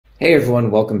Hey everyone,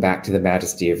 welcome back to the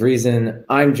Majesty of Reason.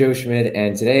 I'm Joe Schmid,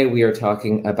 and today we are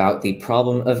talking about the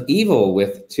problem of evil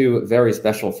with two very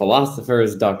special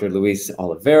philosophers, Dr. Luis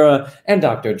Oliveira and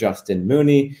Dr. Justin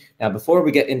Mooney. Now, before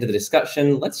we get into the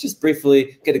discussion, let's just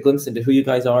briefly get a glimpse into who you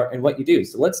guys are and what you do.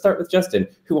 So let's start with Justin.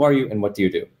 Who are you and what do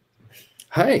you do?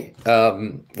 Hi.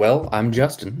 Well, I'm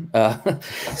Justin.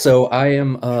 So I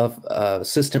am a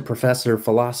assistant professor of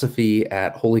philosophy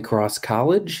at Holy Cross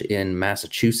College in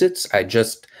Massachusetts. I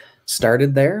just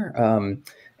started there,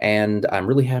 and I'm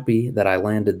really happy that I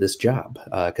landed this job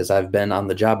because I've been on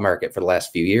the job market for the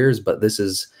last few years, but this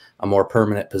is a more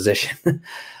permanent position.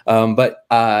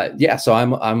 Yeah, so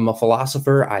I'm a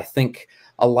philosopher. I think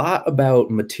a lot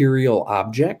about material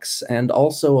objects and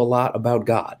also a lot about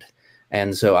God.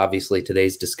 And so obviously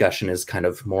today's discussion is kind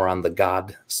of more on the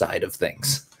God side of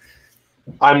things.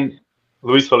 I'm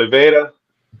Luis Oliveira.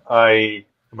 I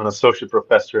am an associate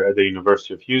professor at the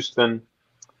University of Houston.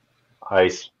 I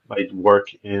work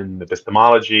in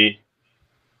epistemology,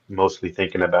 mostly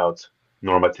thinking about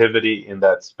normativity in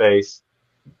that space.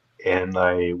 And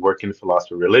I work in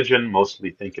philosophy of religion,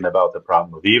 mostly thinking about the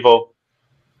problem of evil.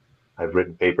 I've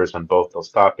written papers on both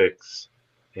those topics,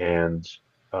 and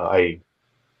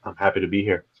I'm happy to be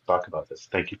here to talk about this.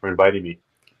 Thank you for inviting me.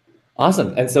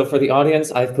 Awesome. And so for the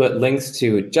audience, I've put links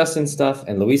to Justin's stuff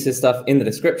and Luis's stuff in the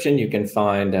description. You can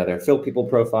find their Phil People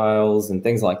profiles and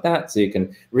things like that, so you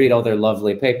can read all their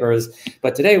lovely papers.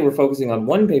 But today we're focusing on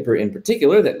one paper in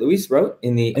particular that Luis wrote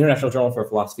in the International Journal for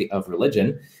Philosophy of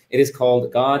Religion. It is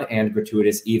called God and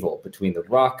Gratuitous Evil, Between the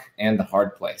Rock and the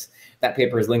Hard Place. That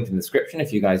paper is linked in the description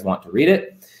if you guys want to read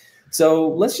it. So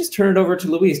let's just turn it over to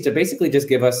Luis to basically just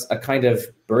give us a kind of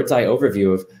bird's eye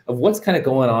overview of what's kind of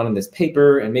going on in this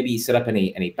paper, and maybe set up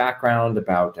any background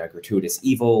about gratuitous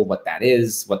evil, what that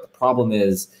is, what the problem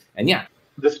is, and yeah.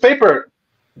 This paper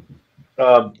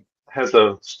has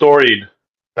a storied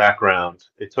background.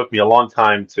 It took me a long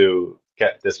time to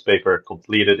get this paper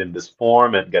completed in this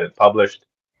form and get it published.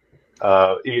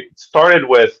 It started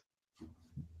with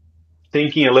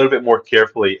thinking a little bit more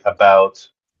carefully about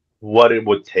what it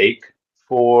would take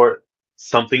for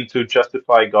something to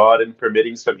justify God in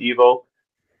permitting some evil.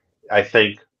 I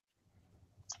think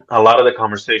a lot of the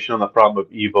conversation on the problem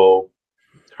of evil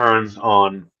turns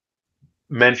on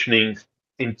mentioning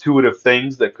intuitive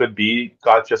things that could be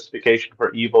God's justification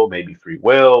for evil, maybe free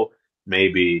will,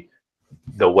 maybe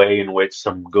the way in which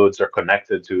some goods are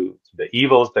connected to the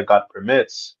evils that God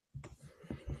permits.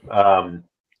 And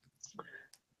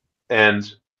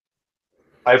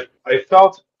I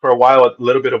felt for a while a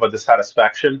little bit of a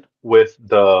dissatisfaction with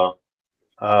the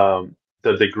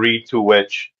degree to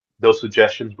which those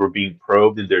suggestions were being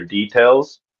probed in their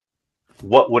details.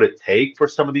 What would it take for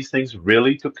some of these things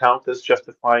really to count as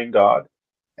justifying God?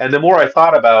 And the more I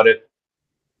thought about it,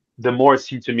 the more it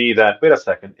seemed to me that, wait a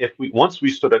second, if once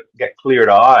we sort of get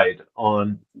clear-eyed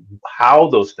on how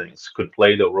those things could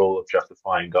play the role of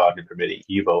justifying God and permitting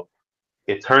evil,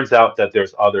 it turns out that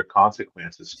there's other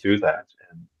consequences to that.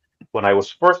 And when I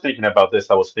was first thinking about this,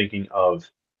 I was thinking of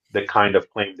the kind of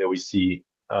claim that we see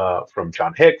from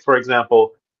John Hick, for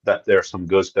example, that there are some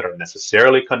goods that are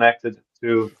necessarily connected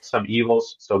to some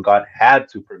evils. So God had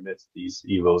to permit these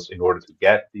evils in order to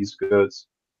get these goods.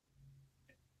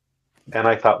 And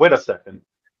I thought, wait a second,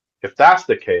 if that's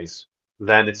the case,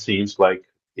 then it seems like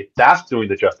if that's doing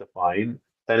the justifying,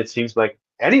 then it seems like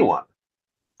anyone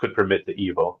could permit the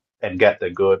evil and get the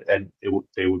good, and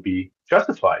they would be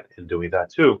justified in doing that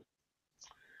too.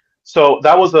 So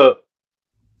that was the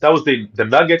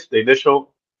nugget, the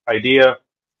initial idea,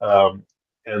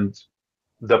 and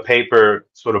the paper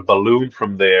sort of ballooned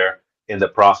from there in the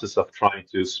process of trying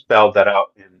to spell that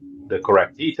out in the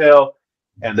correct detail,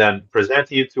 and then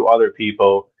presenting it to other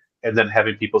people, and then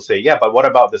having people say, yeah, but what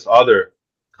about this other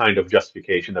kind of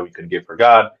justification that we could give for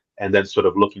God? And then sort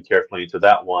of looking carefully into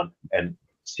that one and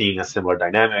seeing a similar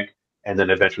dynamic, and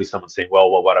then eventually someone saying, well,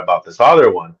 what about this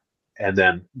other one? And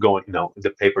then going,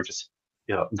 the paper just,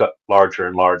 got larger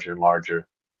and larger and larger,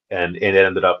 and it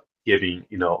ended up giving,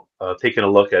 taking a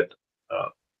look at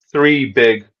three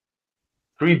big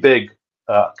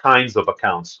kinds of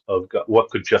accounts of what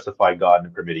could justify God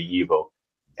in permitting evil,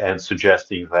 and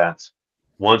suggesting that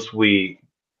once we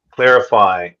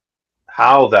clarify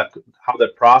how that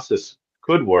process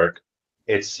could work,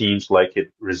 it seems like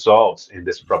it results in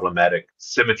this problematic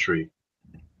symmetry,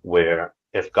 where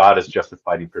if God is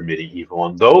justified in permitting evil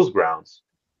on those grounds,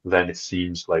 then it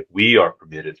seems like we are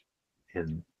permitted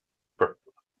in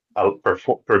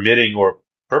permitting or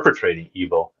perpetrating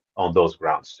evil on those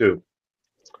grounds too.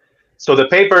 So the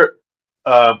paper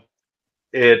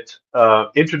it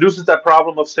introduces that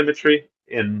problem of symmetry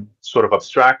in sort of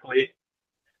abstractly,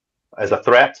 as a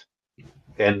threat,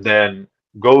 and then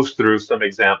goes through some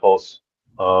examples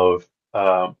of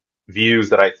views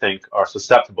that I think are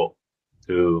susceptible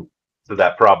to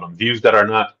that problem. Views that are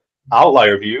not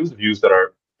outlier views, views that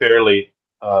are fairly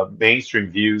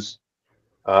mainstream views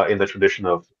in the tradition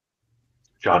of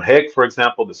John Hick, for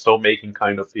example, the soul-making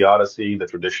kind of theodicy, the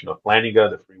tradition of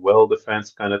Flanagan, the free will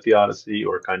defense kind of theodicy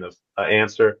or kind of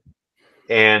answer,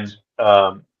 and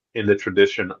in the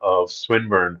tradition of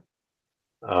Swinburne,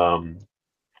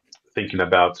 thinking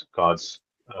about God's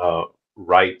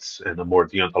rights and a more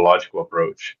deontological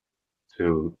approach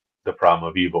to the problem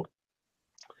of evil.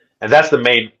 And that's the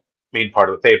main part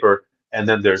of the paper. And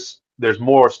then there's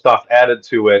more stuff added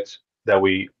to it that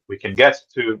we can get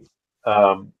to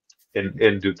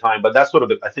in due time. But that's sort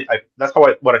of that's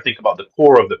what I think about the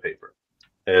core of the paper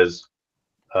is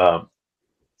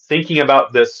thinking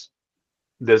about this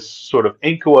sort of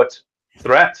inchoate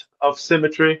threat of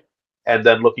symmetry, and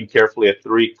then looking carefully at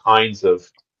three kinds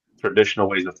of traditional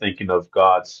ways of thinking of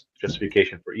God's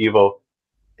justification for evil,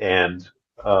 and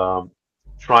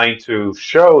trying to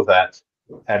show that,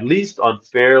 at least on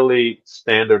fairly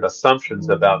standard assumptions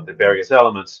about the various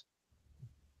elements,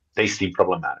 they seem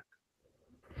problematic.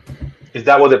 Is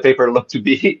that what the paper looked to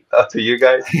be to you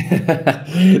guys?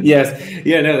 Yes.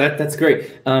 Yeah, no, that's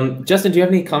great. Justin, do you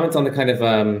have any comments on the kind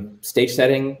of stage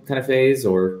setting kind of phase,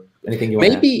 or anything you want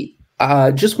maybe to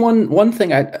add? Just one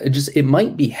thing. It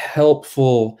might be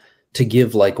helpful to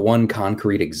give like one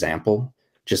concrete example,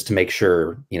 just to make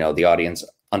sure the audience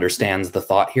understands the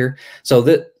thought here.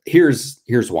 So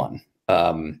here's one.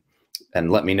 And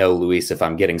let me know, Luis, if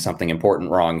I'm getting something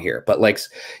important wrong here. But like,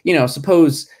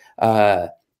 suppose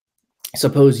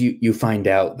you find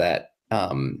out that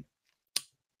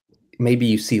maybe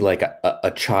you see like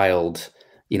a child,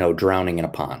 drowning in a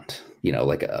pond,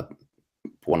 like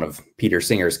one of Peter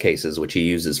Singer's cases, which he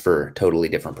uses for totally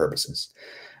different purposes.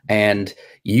 And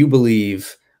you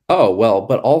believe, oh, well,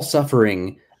 but all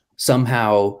suffering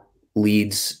somehow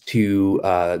leads to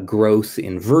growth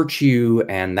in virtue,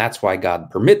 and that's why God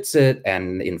permits it.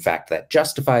 And in fact, that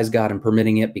justifies God in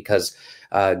permitting it, because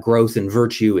growth in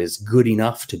virtue is good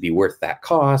enough to be worth that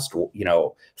cost.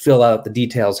 Fill out the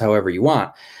details however you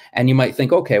want. And you might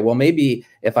think, okay, well, maybe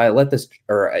if I let this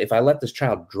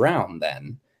child drown,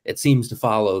 then it seems to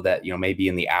follow that, maybe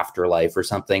in the afterlife or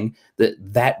something,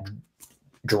 that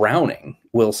drowning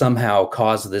will somehow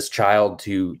cause this child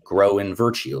to grow in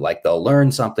virtue, like they'll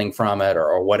learn something from it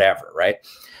or whatever, right?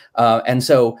 And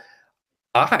so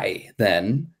I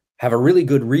then have a really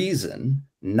good reason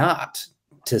not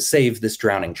to save this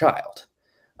drowning child.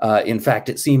 In fact,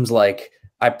 it seems like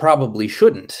I probably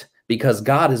shouldn't, because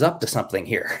God is up to something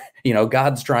here.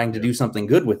 God's trying to do something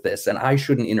good with this, and I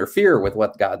shouldn't interfere with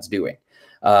what God's doing.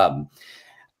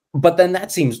 But then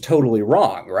that seems totally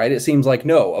wrong, right? It seems like,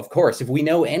 no, of course, if we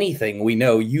know anything, we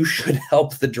know you should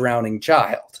help the drowning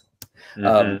child.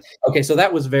 Mm-hmm. Okay, so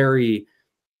that was very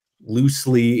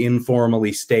loosely,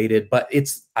 informally stated, but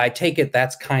I take it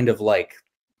that's kind of like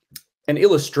an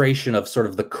illustration of sort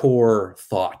of the core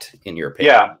thought in your paper.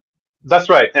 Yeah, that's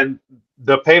right. And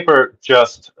the paper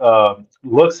just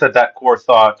looks at that core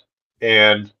thought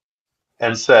and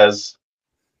says,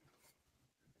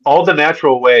 all the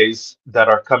natural ways that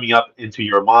are coming up into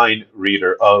your mind,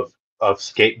 reader, of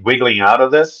wiggling out of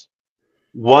this,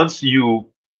 once you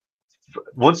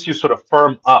sort of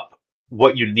firm up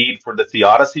what you need for the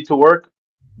theodicy to work,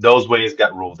 those ways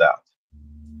get ruled out.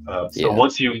 So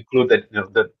once you include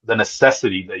the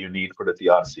necessity that you need for the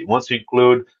theodicy, once you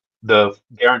include the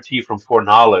guarantee from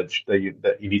foreknowledge that you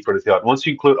need for the theodicy, once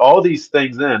you include all these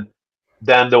things in,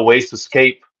 then the ways to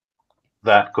escape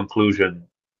that conclusion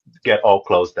get all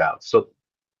closed out. So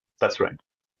that's right.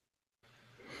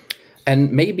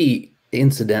 And maybe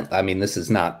incidentally, I mean, this is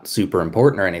not super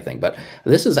important or anything, but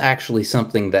this is actually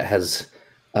something that has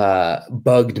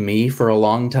bugged me for a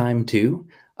long time too.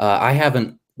 I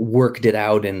haven't worked it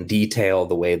out in detail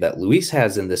the way that Luis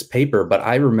has in this paper, but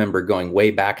I remember going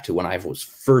way back to when I was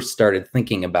first started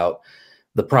thinking about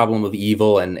the problem of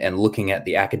evil and looking at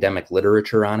the academic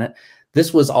literature on it.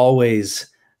 This was always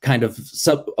kind of,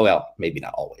 well, maybe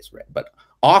not always, right, but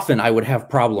often I would have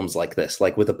problems like this,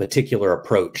 like with a particular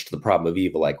approach to the problem of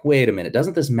evil, like, wait a minute,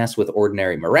 doesn't this mess with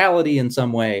ordinary morality in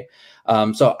some way?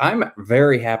 So I'm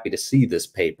very happy to see this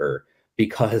paper,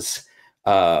 because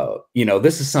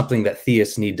this is something that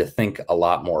theists need to think a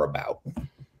lot more about.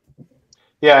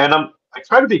 Yeah, and I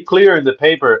try to be clear in the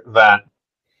paper that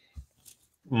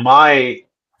my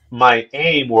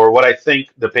aim, or what I think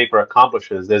the paper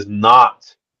accomplishes, is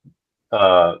not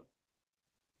the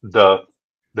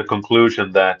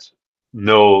conclusion that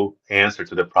no answer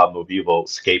to the problem of evil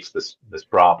escapes this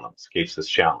problem, escapes this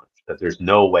challenge. that there's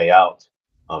no way out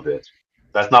of it.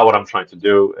 That's not what I'm trying to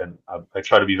do, and I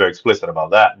try to be very explicit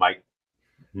about that.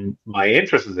 My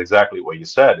interest is exactly what you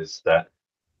said, is that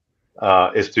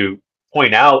is to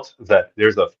point out that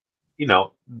there's a,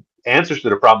 answers to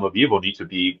the problem of evil need to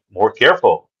be more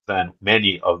careful than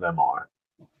many of them are.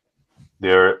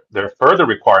 There are further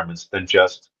requirements than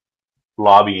just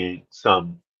lobbying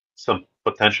some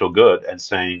potential good and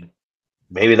saying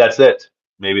maybe that's it,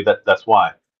 maybe that's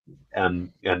why,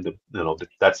 and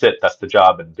that's it, that's the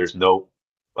job, and there's no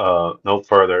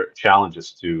further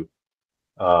challenges to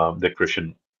the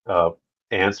Christian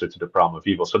answer to the problem of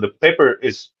evil. So the paper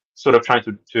is sort of trying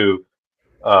to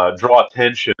draw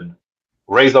attention,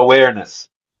 raise awareness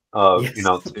of,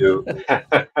 Yes. to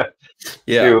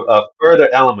Yeah. to further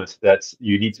elements that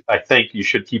I think you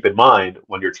should keep in mind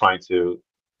when you're trying to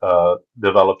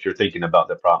develop your thinking about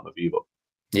the problem of evil.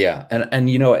 Yeah, and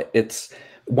it's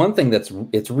one thing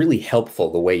it's really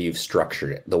helpful the way you've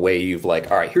structured it, the way you've all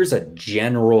right, here's a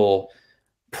general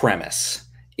premise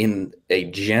in a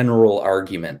general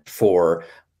argument for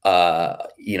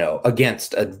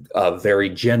against a very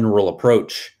general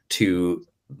approach to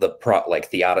the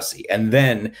theodicy, and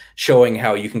then showing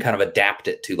how you can kind of adapt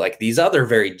it to these other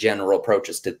very general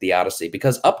approaches to theodicy,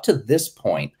 because up to this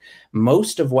point,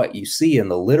 most of what you see in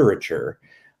the literature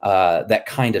that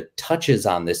kind of touches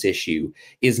on this issue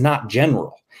is not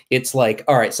general. It's all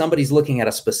right, somebody's looking at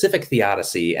a specific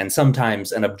theodicy, and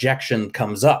sometimes an objection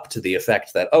comes up to the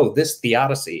effect that, oh, this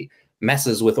theodicy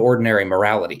messes with ordinary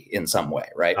morality in some way,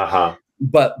 right?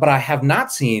 But I have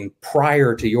not seen,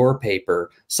 prior to your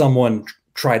paper, someone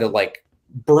try to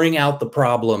bring out the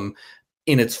problem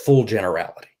in its full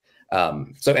generality.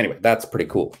 So anyway, that's pretty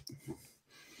cool.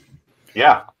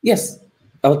 Yeah. Yes.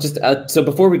 I'll just so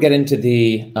before we get into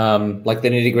the the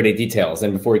nitty-gritty details,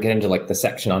 and before we get into the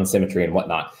section on symmetry and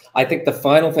whatnot, I think the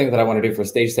final thing that I want to do for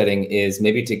stage setting is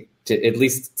maybe to at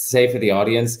least say for the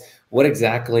audience what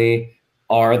exactly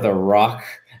are the rock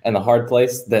and the hard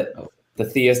place that the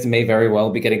theist may very well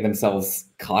be getting themselves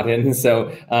caught in.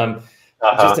 So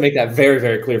just to make that very,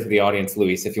 very clear for the audience,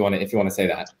 Luis, if you want to say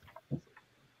that.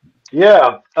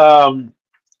 Yeah.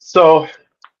 So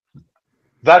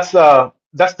that's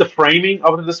the framing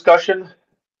of the discussion.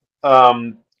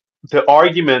 The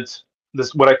argument,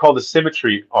 what I call the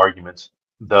symmetry argument,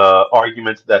 the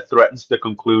argument that threatens the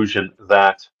conclusion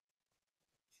that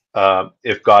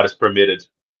if God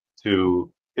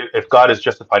is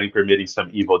justified in permitting some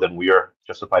evil, then we are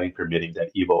justified in permitting that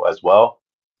evil as well.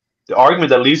 The argument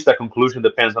that leads to that conclusion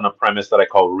depends on a premise that I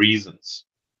call reasons,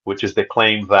 which is the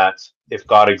claim that if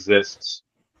God exists,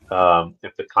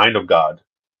 if the kind of God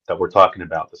that we're talking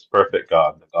about, this perfect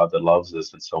God, the God that loves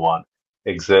us and so on,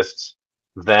 exists,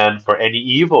 then for any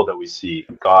evil that we see,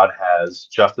 God has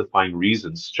justifying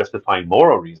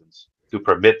moral reasons to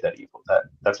permit that evil.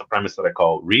 That's a premise that I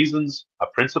call reasons, a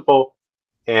principle.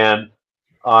 And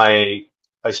I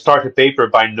start the paper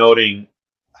by noting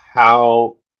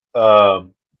how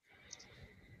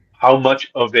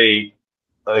much of a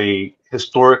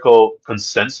historical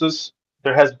consensus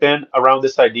there has been around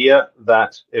this idea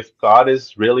that if God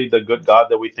is really the good God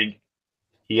that we think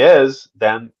he is,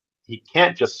 then he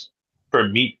can't just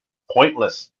permit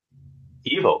pointless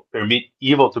evil, permit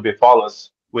evil to befall us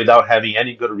without having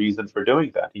any good reason for doing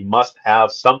that. He must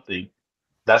have something.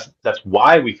 That's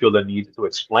why we feel the need to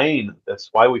explain. That's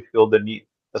why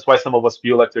some of us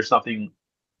feel like there's something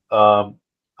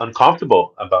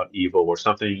uncomfortable about evil, or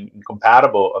something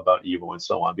incompatible about evil, and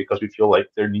so on, because we feel like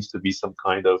there needs to be some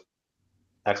kind of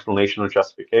explanation or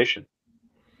justification.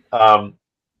 But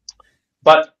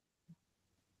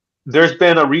there's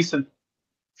been a recent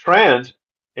trend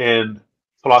in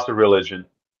philosophy of religion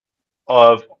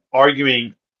of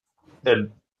arguing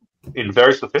in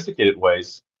very sophisticated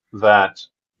ways that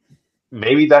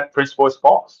maybe that principle is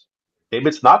false. Maybe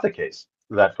it's not the case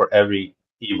that for every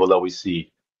evil that we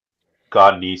see,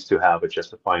 God needs to have a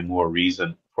justifying moral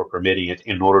reason for permitting it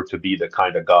in order to be the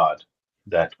kind of God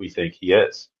that we think he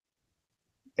is.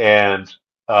 And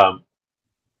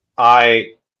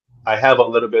I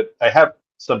have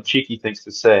some cheeky things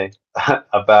to say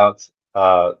about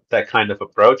that kind of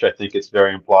approach. I think it's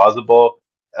very implausible.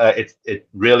 It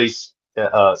really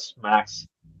smacks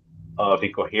of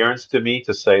incoherence to me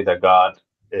to say that God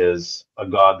is a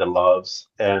God that loves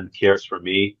and cares for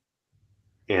me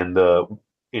in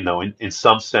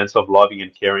some sense of loving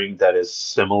and caring that is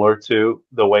similar to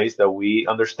the ways that we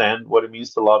understand what it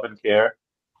means to love and care,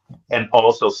 and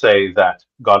also say that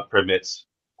God permits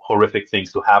horrific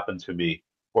things to happen to me,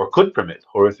 or could permit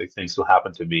horrific things to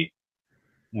happen to me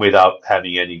without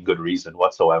having any good reason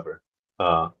whatsoever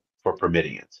for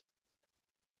permitting it.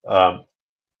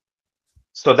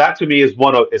 So that to me is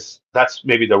that's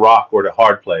maybe the rock or the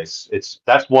hard place.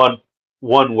 That's one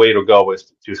way to go,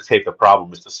 is to take the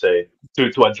problem, is to say,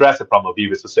 to address the problem of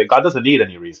evil, is to say God doesn't need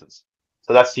any reasons.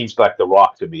 So that seems like the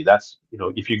rock to me. That's,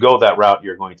 if you go that route,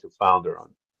 you're going to founder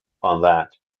on that.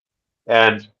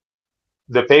 And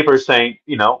the paper is saying,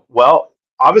 well,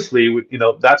 obviously,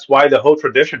 that's why the whole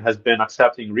tradition has been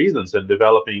accepting reasons and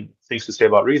developing things to say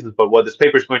about reasons. But what this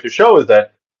paper is going to show is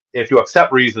that if you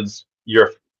accept reasons, you're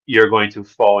going to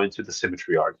fall into the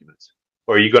symmetry argument,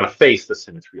 or you're going to face the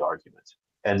symmetry argument.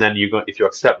 And then if you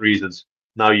accept reasons,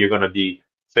 now you're going to be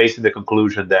facing the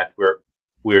conclusion that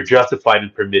we're justified in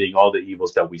permitting all the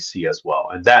evils that we see as well.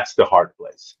 And that's the hard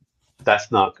place.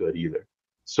 That's not good either.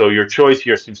 So your choice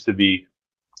here seems to be,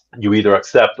 you either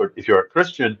accept, or if you're a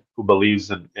Christian who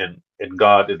believes in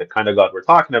God, in the kind of God we're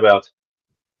talking about,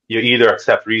 you either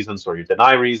accept reasons or you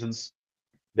deny reasons.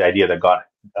 The idea that God,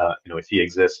 if he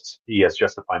exists, he has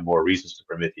justified more reasons to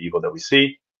permit the evil that we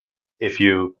see. If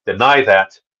you deny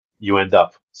that, you end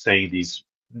up saying these,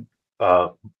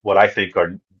 what I think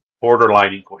are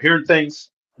borderline incoherent things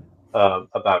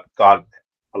about God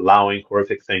allowing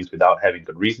horrific things without having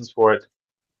good reasons for it.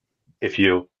 If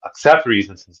you accept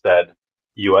reasons instead,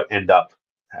 you end up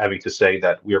having to say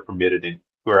that we're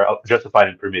justified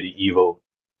in permitting evil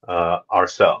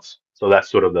ourselves. So that's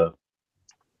sort of the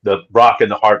rock and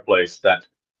the hard place that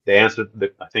I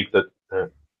think that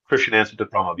the Christian answer to the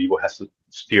problem of evil has to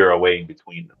steer away in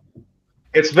between them.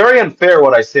 It's very unfair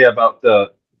what I say about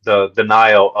the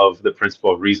denial of the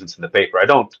principle of reasons in the paper. I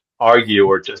don't argue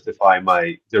or justify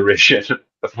my derision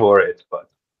for it, but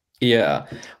yeah.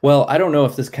 Well, I don't know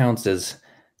if this counts as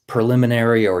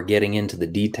preliminary or getting into the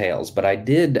details, but I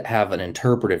did have an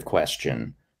interpretive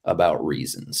question about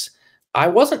reasons. I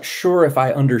wasn't sure if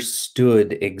I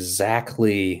understood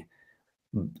exactly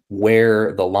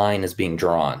where the line is being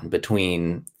drawn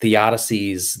between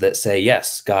theodicies that say,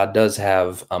 yes, God does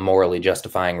have a morally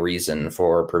justifying reason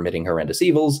for permitting horrendous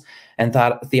evils, and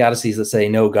theodicies that say,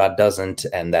 no, God doesn't,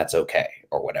 and that's okay,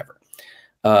 or whatever.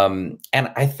 And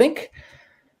I think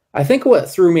what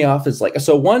threw me off is like,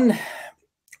 so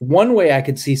one way I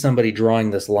could see somebody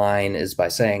drawing this line is by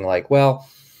saying like, well,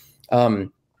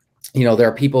 there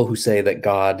are people who say that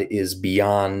God is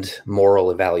beyond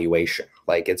moral evaluation.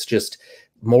 Like it's just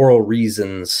moral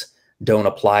reasons don't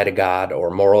apply to God, or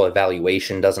moral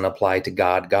evaluation doesn't apply to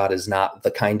God. God is not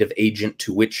the kind of agent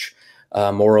to which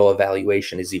moral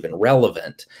evaluation is even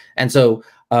relevant. And so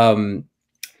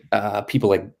people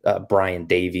like Brian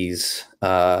Davies,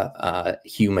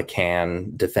 Hugh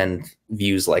McCann defend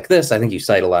views like this. I think you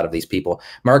cite a lot of these people.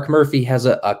 Mark Murphy has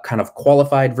a kind of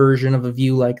qualified version of a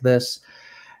view like this.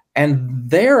 And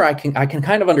there I can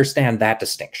kind of understand that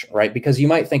distinction, right? Because you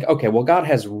might think, okay, well, God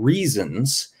has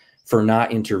reasons for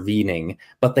not intervening,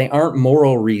 but they aren't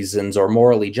moral reasons or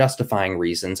morally justifying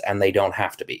reasons, and they don't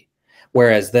have to be.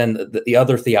 Whereas then the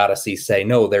other theodicies say,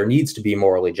 no, there needs to be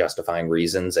morally justifying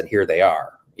reasons, and here they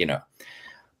are,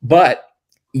 But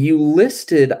you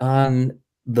listed on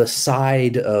the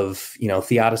side of,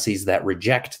 theodicies that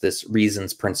reject this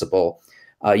reasons principle,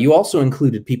 you also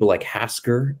included people like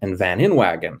Hasker and Van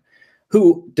Inwagen,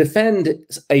 who defend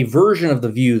a version of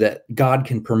the view that God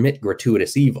can permit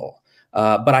gratuitous evil.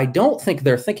 But I don't think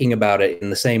they're thinking about it in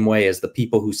the same way as the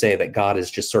people who say that God is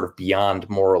just sort of beyond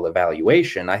moral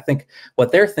evaluation. I think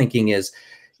what they're thinking is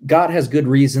God has good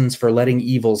reasons for letting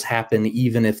evils happen,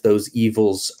 even if those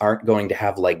evils aren't going to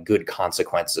have like good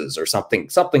consequences or something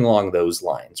along those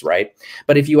lines, right?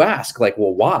 But if you ask like,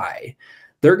 well, why?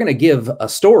 They're going to give a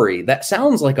story that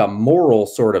sounds like a moral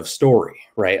sort of story,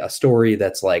 right? A story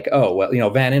that's like, oh, well,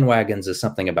 Van Inwagen's is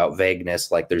something about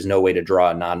vagueness, like there's no way to draw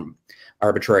a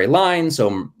non-arbitrary line,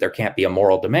 so there can't be a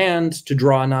moral demand to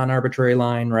draw a non-arbitrary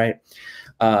line, right?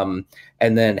 And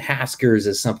then Hasker's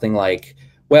is something like,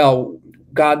 well,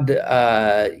 God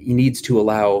needs to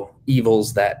allow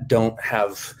evils that don't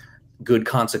have good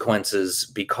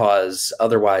consequences because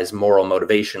otherwise moral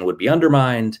motivation would be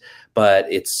undermined,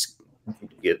 but it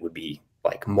would be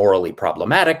like morally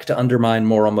problematic to undermine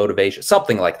moral motivation,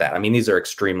 something like that. I mean, these are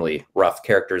extremely rough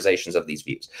characterizations of these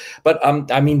views. But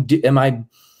I mean,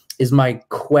 is my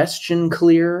question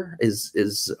clear?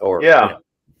 Yeah.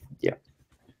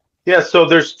 So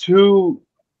there's two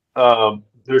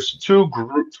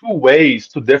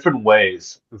different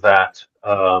ways that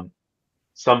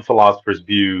some philosophers'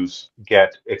 views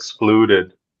get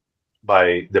excluded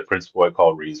by the principle I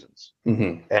call reasons.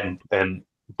 Mm-hmm. And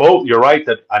both, you're right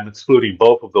that I'm excluding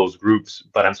both of those groups,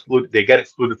 but they get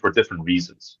excluded for different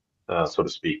reasons, so to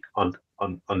speak, on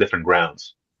different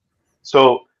grounds.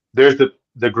 So there's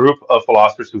the group of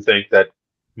philosophers who think that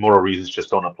moral reasons just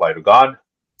don't apply to God.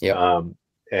 Yeah.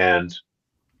 And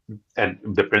And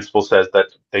the principle says that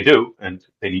they do, and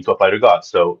they need to apply to God.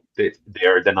 So they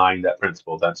are denying that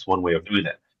principle. That's one way of doing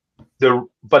it.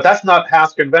 But that's not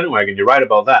Hasker and Van Inwagen. You're right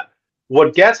about that.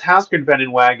 What gets Hasker and Van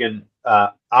Inwagen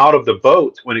out of the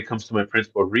boat when it comes to my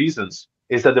principle of reasons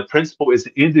is that the principle is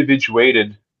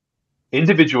individuates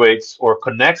or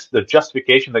connects the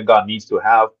justification that God needs to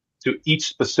have to each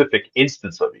specific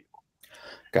instance of evil.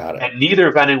 Got it. And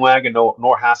neither Van Inwagen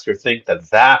nor Hasker think that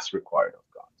that's required of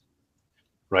God.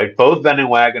 Right? Both Van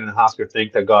Inwagen and Hasker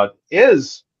think that God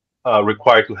is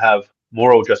required to have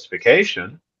moral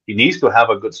justification. He needs to have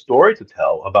a good story to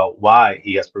tell about why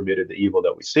he has permitted the evil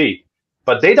that we see.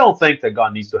 But they don't think that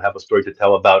God needs to have a story to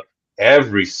tell about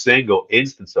every single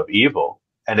instance of evil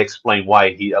and explain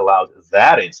why he allowed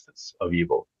that instance of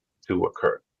evil to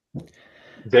occur.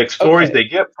 The stories they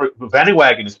give, Van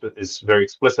Inwagen is very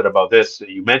explicit about this.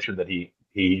 You mentioned that he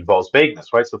involves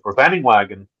vagueness, right? So for Van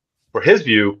Inwagen, for his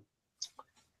view,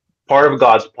 part of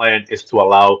God's plan is to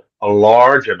allow a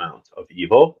large amount of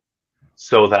evil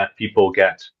so that people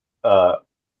get, a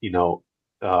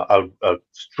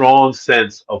strong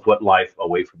sense of what life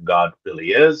away from God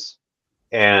really is,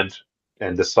 and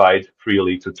decide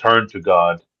freely to turn to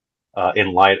God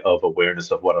in light of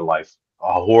awareness of what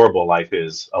a horrible life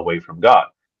is away from God.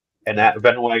 And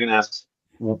Van Inwagen asks,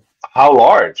 how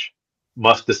large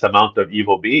must this amount of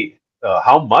evil be?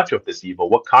 How much of this evil?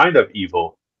 What kind of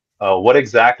evil? What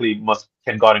exactly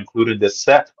can God include in this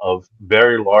set of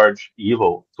very large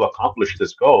evil to accomplish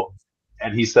this goal?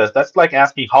 And he says that's like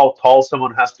asking how tall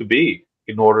someone has to be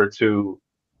in order to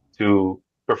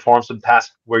perform some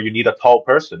task where you need a tall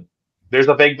person. There's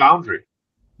a vague boundary.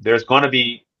 There's going to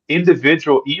be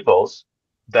individual evils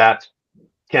that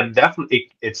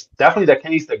it's definitely the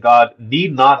case that God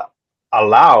need not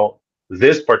allow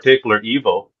this particular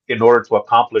evil in order to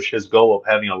accomplish his goal of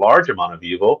having a large amount of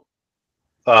evil.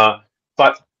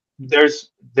 But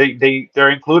they're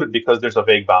included because there's a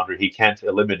vague boundary. He can't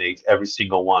eliminate every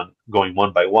single one going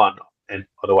one by one, and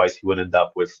otherwise he would end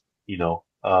up with no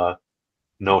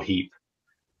heap.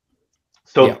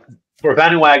 So for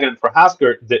Van Inwagen and for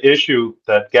Hasker, the issue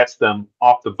that gets them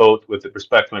off the boat with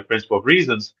respect to my principle of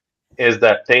reasons is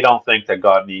that they don't think that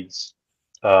God needs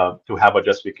to have a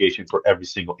justification for every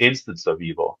single instance of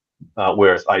evil,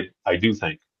 whereas I do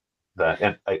think that,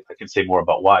 and I can say more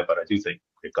about why, but I do think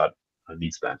that God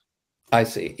needs that. I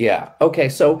see. Yeah. Okay.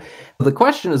 So the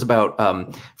question is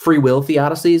about free will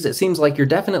theodicies. It seems like you're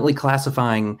definitely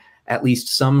classifying at least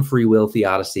some free will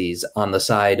theodicies on the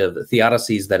side of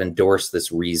theodicies that endorse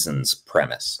this reasons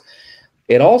premise.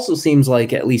 It also seems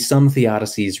like at least some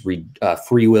theodicies,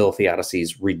 free will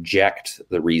theodicies, reject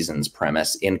the reasons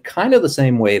premise in kind of the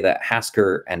same way that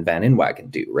Hasker and Van Inwagen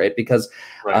do, right? Because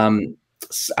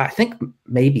I think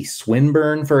maybe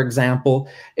Swinburne, for example,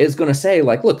 is going to say,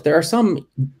 like, look, there are some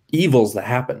evils that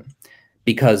happen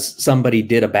because somebody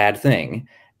did a bad thing.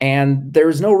 And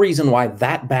there's no reason why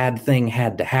that bad thing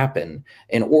had to happen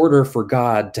in order for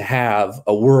God to have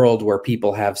a world where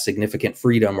people have significant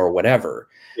freedom or whatever.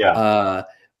 Yeah.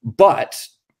 But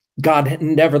God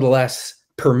nevertheless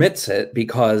permits it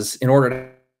because in order to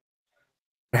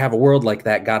have a world like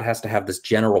that, God has to have this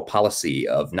general policy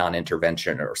of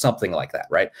non-intervention or something like that,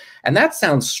 right? And that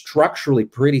sounds structurally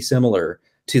pretty similar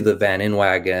to the Van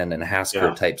Inwagen and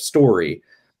Hasker type story.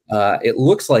 It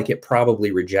looks like it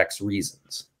probably rejects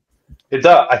reasons. It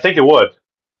does. I think it would.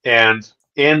 And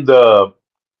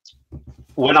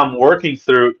when I'm working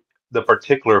through the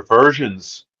particular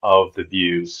versions of the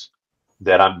views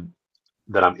that I'm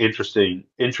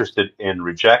interested in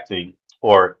rejecting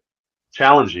or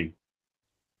challenging,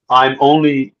 I'm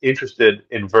only interested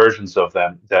in versions of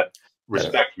them that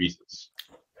respect reasons.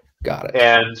 Got it.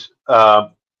 And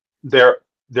there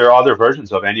are other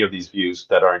versions of any of these views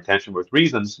that are in tension with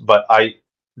reasons, but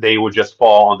they would just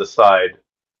fall on the side,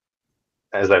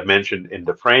 as I've mentioned in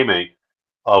the framing,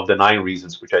 of denying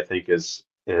reasons, which I think is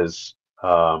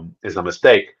a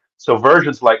mistake. So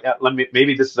versions like,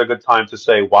 maybe this is a good time to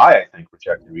say why I think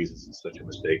rejecting reasons is such a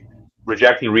mistake.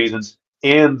 Rejecting reasons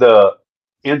in the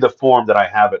form that I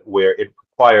have it, where it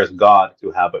requires God to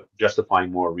have a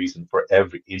justifying moral reason for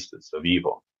every instance of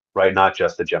evil, right? Not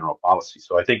just the general policy.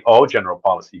 So I think all general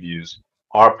policy views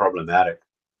are problematic.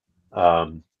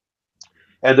 And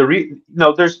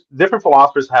there's different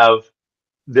philosophers have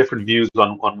different views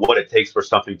on what it takes for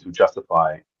something to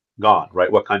justify God,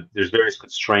 right? There's various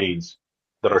constraints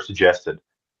that are suggested.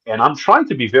 And I'm trying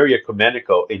to be very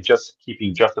ecumenical in just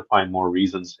keeping justifying more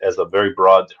reasons as a very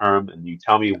broad term. And you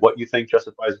tell me what you think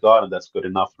justifies God, and that's good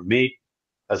enough for me,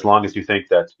 as long as you think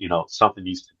that, something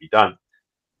needs to be done.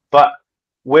 But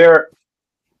where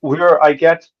I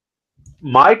get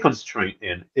my constraint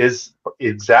is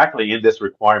exactly in this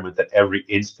requirement that every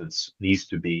instance needs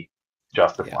to be Yeah.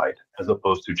 justified, as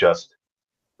opposed to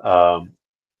um,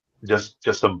 just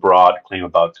some broad claim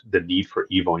about the need for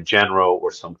evil in general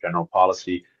or some general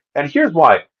policy. And here's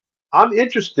why: I'm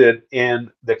interested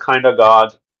in the kind of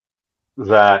God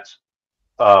that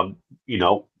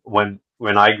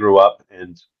when I grew up,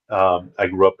 and I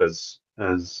grew up as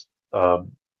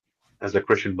a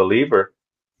Christian believer.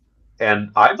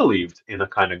 And I believed in a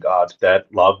kind of God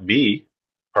that loved me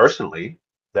personally,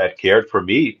 that cared for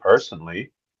me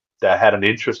personally, that had an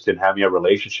interest in having a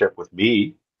relationship with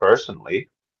me personally.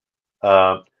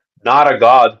 Uh, Not a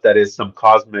God that is some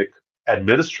cosmic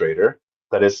administrator,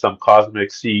 that is some cosmic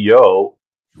CEO,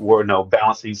 or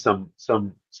balancing some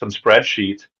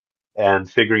spreadsheet and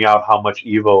figuring out how much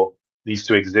evil needs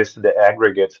to exist in the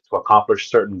aggregate to accomplish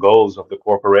certain goals of the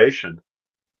corporation.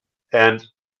 And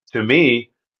to me,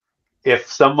 if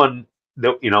someone,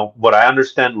 what I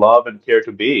understand love and care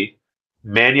to be,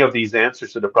 many of these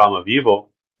answers to the problem of evil,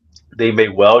 they may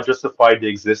well justify the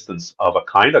existence of a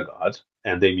kind of God,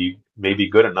 and may be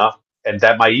good enough, and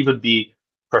that might even be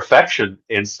perfection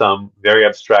in some very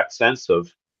abstract sense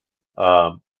of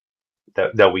um,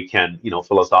 that we can,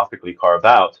 philosophically carve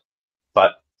out.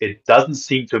 But it doesn't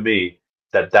seem to me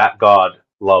that that God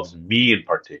loves me in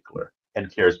particular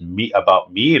and cares me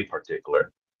about me in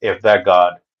particular. If that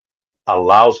God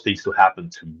allows things to happen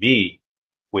to me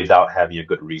without having a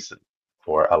good reason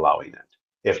for allowing it.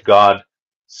 If God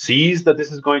sees that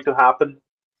this is going to happen,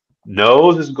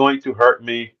 knows it's going to hurt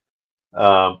me,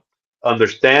 um,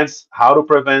 understands how to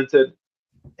prevent it,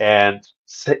 and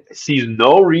sees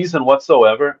no reason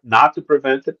whatsoever not to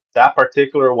prevent it, that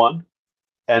particular one,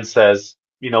 and says,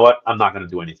 you know what, I'm not going to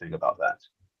do anything about that.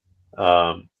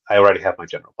 I already have my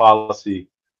general policy.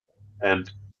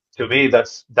 And to me,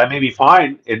 that may be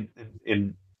fine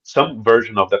in some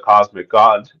version of the cosmic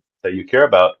God that you care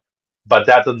about, but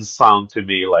that doesn't sound to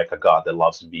me like a God that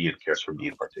loves me and cares for me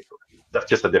in particular. That's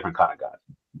just a different kind of God.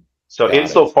 So Got it.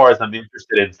 insofar as I'm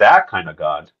interested in that kind of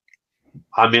God,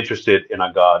 I'm interested in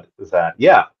a God that,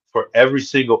 yeah, for every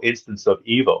single instance of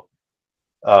evil,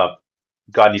 uh,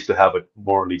 God needs to have a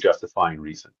morally justifying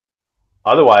reason.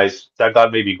 Otherwise, that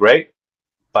God may be great,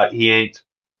 but he ain't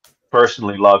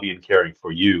personally loving and caring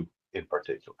for you in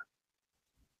particular.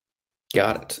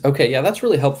 Got it. Okay, yeah, that's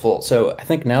really helpful. So I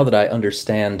think now that I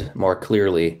understand more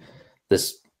clearly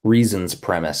this reasons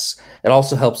premise, it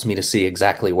also helps me to see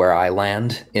exactly where I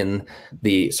land in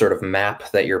the sort of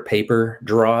map that your paper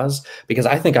draws, because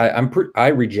I think I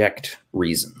reject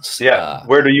reasons. Yeah,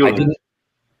 where do you I land? didn't,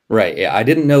 right, yeah, I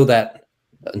didn't know that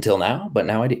until now, but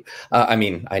now I do. I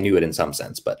mean, I knew it in some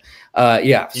sense, but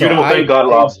yeah. You So don't think God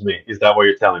loves me? Is that what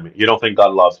you're telling me? You don't think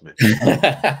God loves me?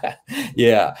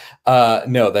 yeah.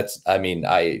 No, that's, I mean,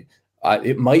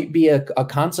 it might be a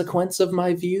consequence of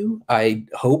my view. I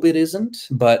hope it isn't,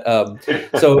 but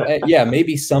so yeah,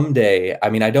 maybe someday, I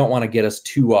mean, I don't want to get us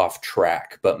too off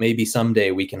track, but maybe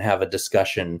someday we can have a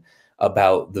discussion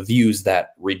about the views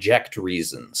that reject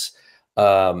reasons.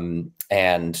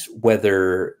 And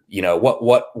whether,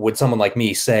 what would someone like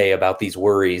me say about these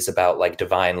worries about like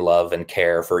divine love and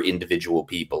care for individual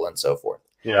people and so forth.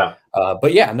 Yeah.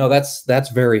 But yeah, no, that's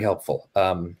very helpful.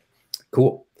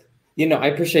 Cool. I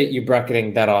appreciate you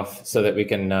bracketing that off so that we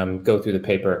can go through the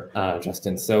paper,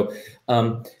 Justin. So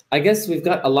I guess we've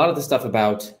got a lot of the stuff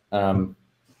about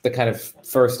the kind of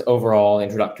first overall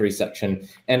introductory section.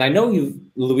 And I know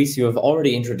Luis, you have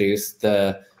already introduced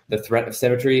the threat of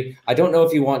symmetry. I don't know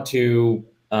if you want to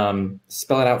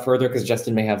spell it out further, because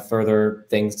Justin may have further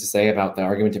things to say about the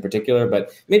argument in particular,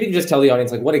 but maybe you can just tell the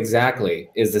audience, like, what exactly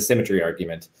is the symmetry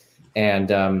argument, and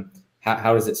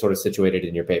how is it sort of situated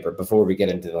in your paper before we get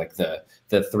into like the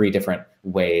three different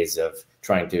ways of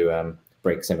trying to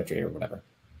break symmetry or whatever.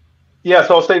 Yeah,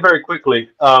 so I'll say very quickly,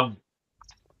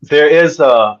 there's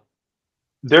a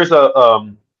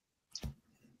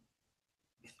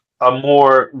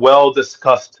more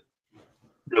well-discussed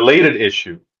related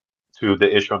issue to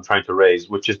the issue I'm trying to raise,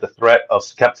 which is the threat of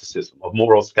skepticism, of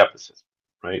moral skepticism,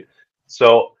 right?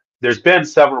 So there's been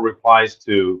several replies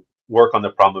to work on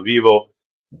the problem of evil.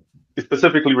 It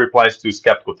specifically replies to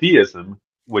skeptical theism,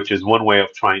 which is one way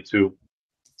of trying to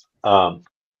um,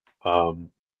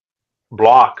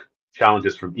 block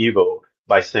challenges from evil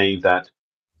by saying that,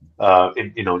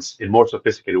 in more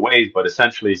sophisticated ways, but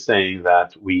essentially saying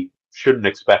that we shouldn't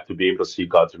expect to be able to see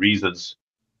God's reasons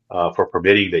for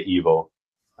permitting the evil,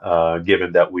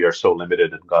 given that we are so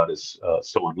limited and God is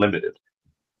so unlimited.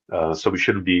 So we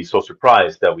shouldn't be so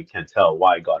surprised that we can't tell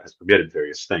why God has permitted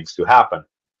various things to happen.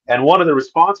 And one of the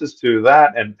responses to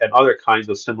that and other kinds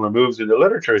of similar moves in the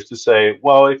literature is to say,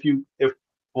 well, if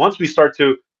once we start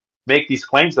to make these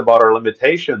claims about our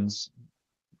limitations,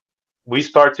 we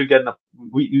start to get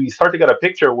we start to get a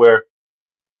picture where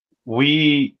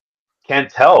we can't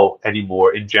tell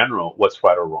anymore in general what's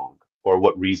right or wrong or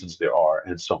what reasons there are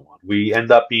and so on. We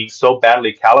end up being so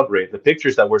badly calibrated. The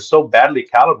pictures that were so badly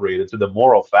calibrated to the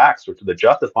moral facts or to the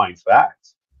justifying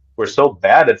facts, we're so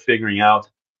bad at figuring out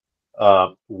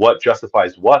what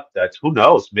justifies what, that who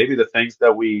knows, maybe the things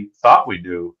that we thought we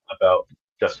knew about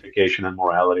justification and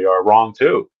morality are wrong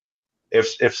too.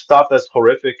 If stuff as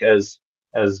horrific as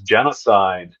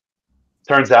genocide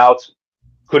turns out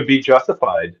could be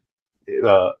justified,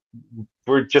 that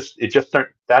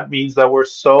means that we're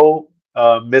so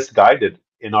misguided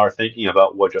in our thinking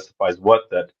about what justifies what,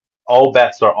 that all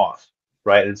bets are off,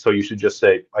 right? And so you should just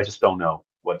say, I just don't know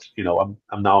what, I'm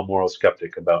now a moral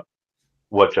skeptic about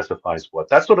what justifies what.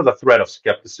 That's sort of the thread of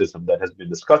skepticism that has been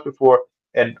discussed before.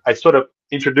 And I sort of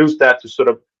introduced that to sort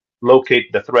of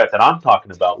locate the threat that I'm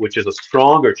talking about, which is a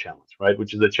stronger challenge, right?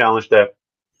 Which is a challenge that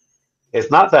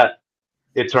it's not that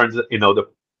it turns, the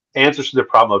answers to the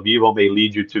problem of evil may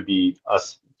lead you to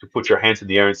to put your hands in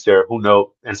the air and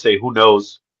say, who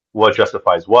knows what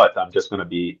justifies what. I'm just going to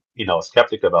be, a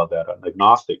skeptic about that, an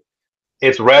agnostic.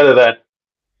 It's rather that,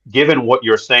 given what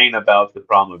you're saying about the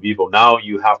problem of evil, now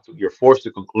you're forced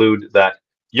to conclude that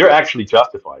you're actually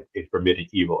justified in permitting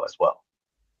evil as well.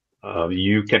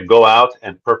 You can go out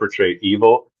and perpetrate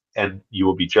evil, and you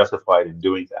will be justified in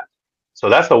doing that. So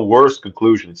that's a worse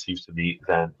conclusion, it seems to me,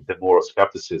 than the moral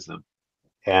skepticism.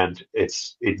 And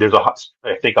there's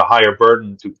I think a higher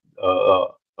burden to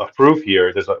of proof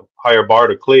here. There's a higher bar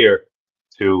to clear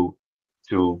to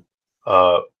pull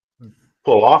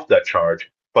off that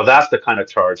charge. But that's the kind of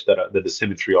charge that the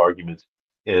symmetry argument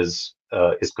is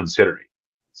considering.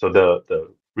 So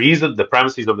the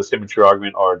premises of the symmetry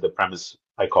argument are the premise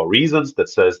I call reasons, that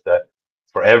says that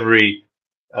for every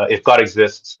if God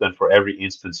exists, then for every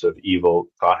instance of evil,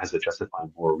 God has a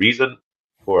justifying moral reason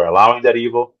for allowing that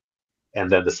evil. And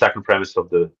then the second premise of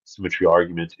the symmetry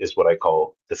argument is what I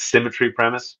call the symmetry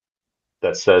premise,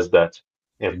 that says that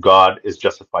if God is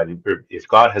justified, if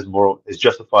God is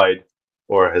justified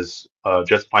or has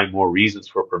justifying more reasons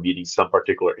for permitting some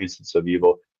particular instance of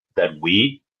evil, then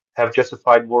we have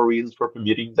justified more reasons for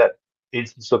permitting that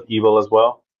instance of evil as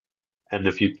well. And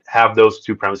if you have those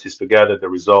two premises together, the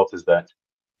result is that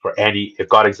if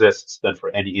God exists, then for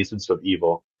any instance of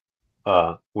evil,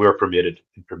 we're permitted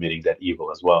in permitting that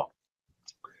evil as well.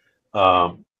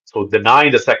 So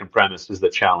denying the second premise is the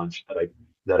challenge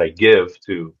that I give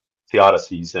to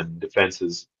theodicies and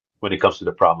defenses when it comes to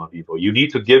the problem of evil. You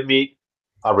need to give me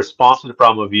a response to the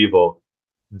problem of evil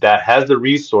that has the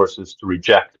resources to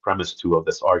reject premise 2 of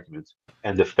this argument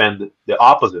and defend the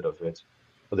opposite of it,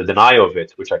 or the denial of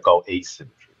it, which I call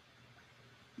asymmetry.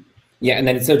 Yeah, and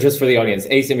then so just for the audience,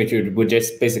 asymmetry would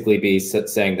just basically be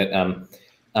saying that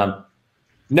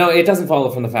no, it doesn't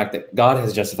follow from the fact that God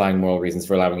has justifying moral reasons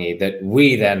for allowing E, that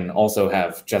we then also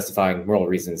have justifying moral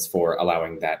reasons for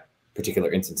allowing that particular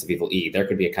instance of evil E. There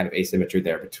could be a kind of asymmetry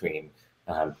there between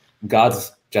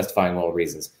God's justifying moral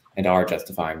reasons and our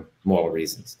justifying moral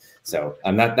reasons. So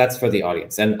that's for the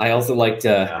audience. And I also liked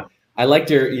your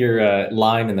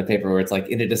line in the paper where it's like,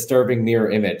 in a disturbing mirror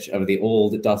image of the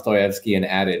old Dostoevskian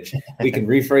adage, we can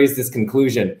rephrase this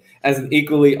conclusion as an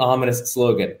equally ominous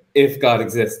slogan: if God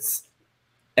exists,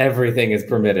 everything is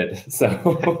permitted. So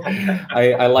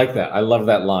I like that. I love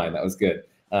that line. That was good.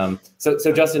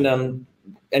 So Justin,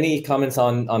 any comments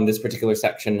on this particular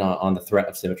section on the threat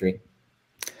of symmetry?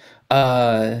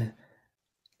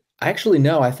 Actually,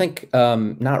 no, I think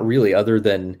not really, other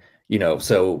than,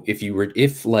 so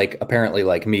if like apparently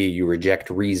like me, you reject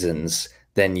reasons,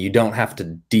 then you don't have to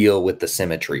deal with the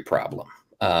symmetry problem.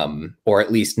 Or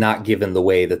at least not given the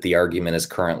way that the argument is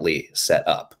currently set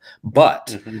up.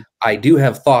 But I do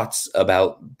have thoughts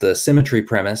about the symmetry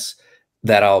premise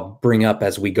that I'll bring up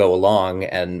as we go along,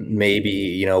 and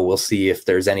maybe, we'll see if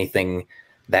there's anything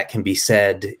that can be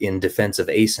said in defense of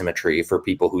asymmetry for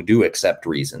people who do accept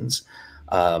reasons.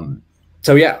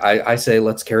 So yeah, I say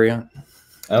let's carry on.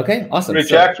 Okay, awesome.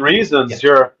 Reject reasons.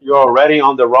 Yeah. You're already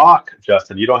on the rock,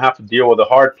 Justin. You don't have to deal with the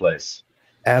hard place.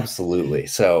 Absolutely.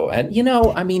 So, and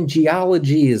I mean,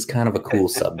 geology is kind of a cool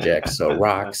subject. So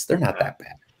rocks, they're not that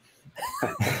bad.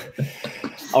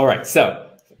 All right. So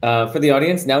for the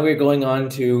audience, now we're going on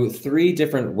to 3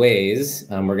 different ways.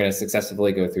 We're going to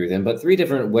successfully go through them, but 3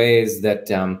 different ways that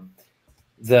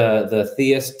the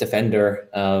theist defender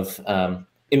of,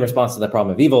 in response to the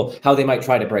problem of evil, how they might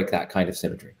try to break that kind of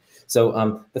symmetry.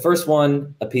 So the first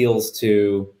one appeals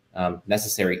to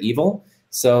necessary evil.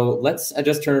 So let's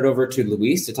just turn it over to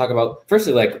Luis to talk about,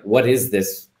 firstly, like, what is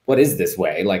this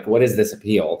way? Like, what is this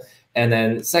appeal? And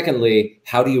then secondly,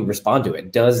 how do you respond to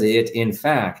it? Does it in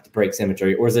fact break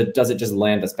symmetry, or does it just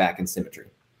land us back in symmetry?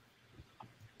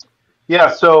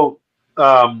 Yeah, so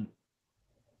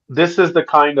this is the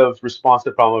kind of response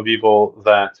to the problem of evil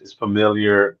that is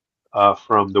familiar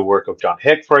from the work of John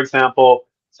Hick, for example.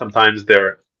 Sometimes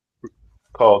they're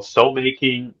called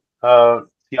soul-making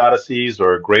theodicies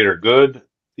or greater good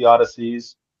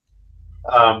theodicies.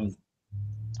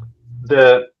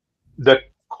 The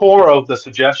core of the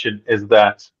suggestion is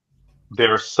that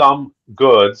there are some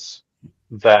goods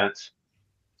that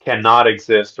cannot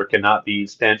exist or cannot be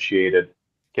instantiated,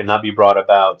 cannot be brought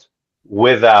about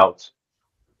without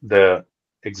the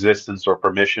existence or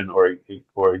permission or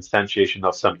instantiation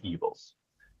of some evils.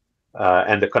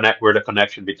 And where the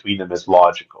connection between them is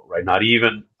logical, right? Not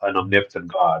even an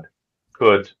omnipotent God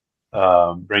could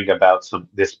bring about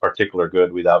this particular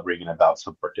good without bringing about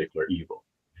some particular evil.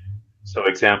 So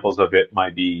examples of it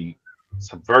might be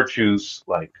some virtues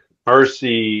like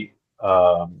mercy,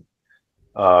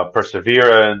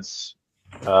 perseverance,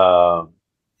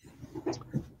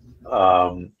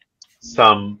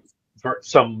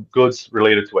 some goods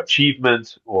related to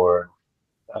achievement or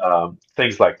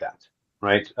things like that,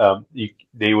 right?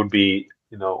 They would be,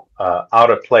 out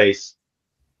of place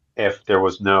if there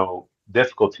was no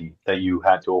difficulty that you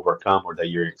had to overcome or that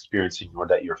you're experiencing or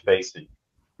that you're facing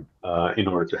in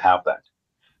order to have that.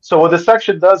 So what this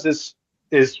section does is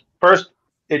first,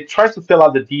 it tries to fill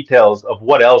out the details of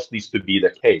what else needs to be the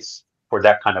case for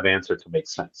that kind of answer to make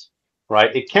sense,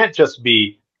 right? It can't just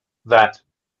be that,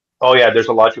 oh yeah, there's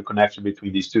a logical connection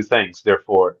between these two things,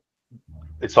 therefore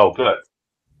it's all good.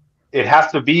 It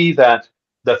has to be that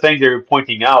the thing that you're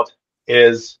pointing out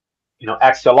is,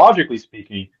 axiologically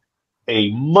speaking,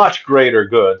 a much greater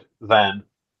good than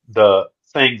the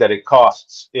thing that it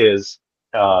costs is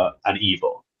an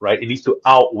evil, right? It needs to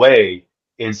outweigh,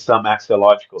 in some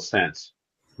axiological sense,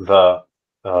 the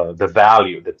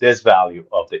value, the disvalue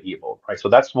of the evil, right? So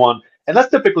that's one, and that's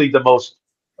typically the most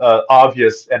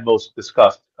obvious and most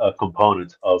discussed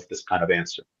component of this kind of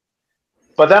answer.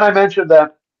 But then I mentioned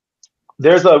that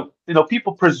there's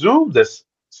people presume this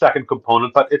second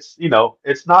component, but it's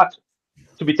not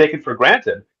to be taken for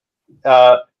granted.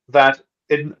 That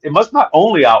it must not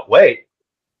only outweigh.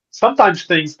 Sometimes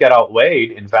things get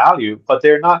outweighed in value, but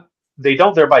they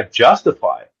don't thereby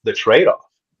justify the trade-off,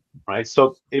 right?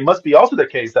 So it must be also the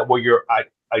case that what you're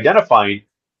identifying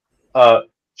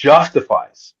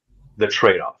justifies the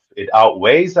trade-off. It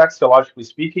outweighs axiologically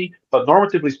speaking, but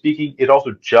normatively speaking, it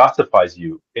also justifies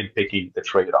you in picking the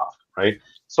trade-off, right?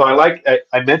 So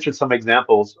I mentioned some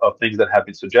examples of things that have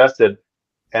been suggested,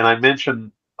 and I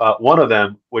mentioned one of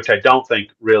them, which I don't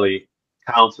think really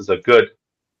counts as a good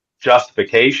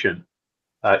justification,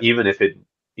 even if it,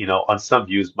 on some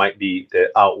views might be the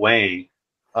outweighing.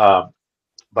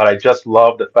 But I just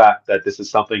love the fact that this is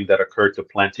something that occurred to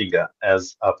Plantinga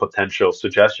as a potential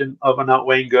suggestion of an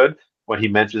outweighing good when he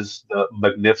mentions the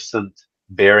magnificent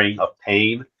bearing of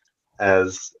pain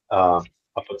as a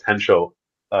potential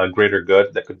greater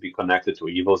good that could be connected to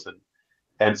evils.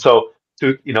 And so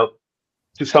to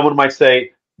someone might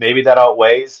say, maybe that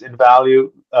outweighs in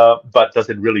value, but does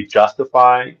it really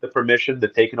justify the permission, the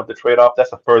taking of the trade-off?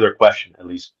 That's a further question, at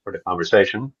least for the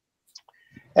conversation.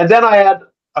 And then I had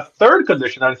a third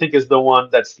condition I think is the one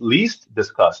that's least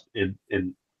discussed in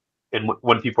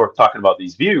when people are talking about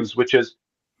these views, which is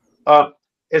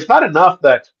it's not enough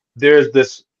that there's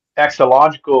this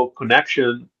axiological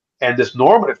connection and this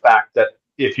normative fact that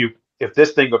if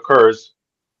this thing occurs,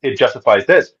 it justifies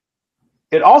this.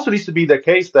 It also needs to be the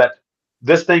case that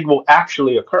this thing will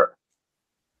actually occur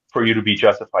for you to be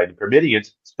justified in permitting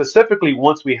it, specifically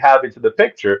once we have into the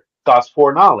picture God's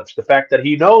foreknowledge, the fact that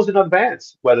he knows in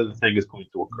advance whether the thing is going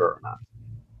to occur or not,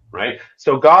 right?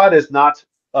 So God is not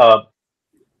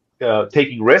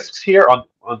taking risks here. I'm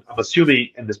assuming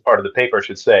in this part of the paper, I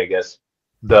should say, I guess,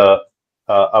 a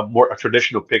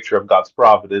traditional picture of God's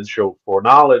providential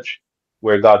foreknowledge,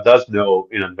 where God does know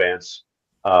in advance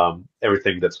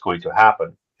everything that's going to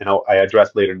happen. I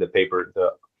addressed later in the paper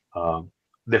the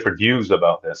different views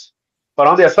about this. But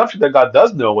on the assumption that God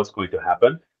does know what's going to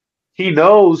happen, he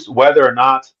knows whether or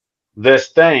not this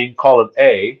thing, call it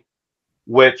A,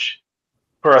 which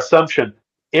per assumption,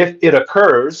 if it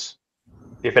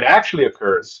actually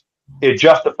occurs, it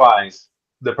justifies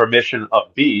the permission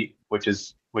of B, which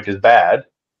is bad.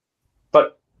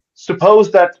 But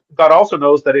suppose that God also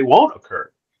knows that it won't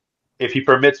occur. If he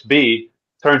permits B,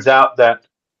 turns out that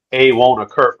A won't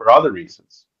occur for other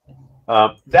reasons.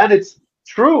 Then it's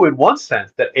true in one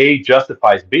sense that A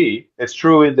justifies B. It's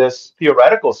true in this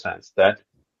theoretical sense that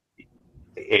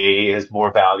A has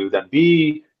more value than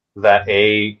B, that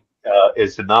A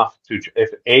is enough to,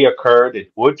 if A occurred,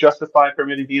 it would justify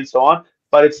permitting B and so on.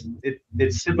 But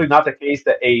it's simply not the case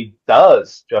that A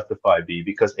does justify B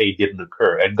because A didn't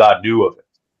occur and God knew of it.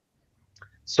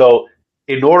 So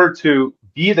in order to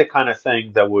be the kind of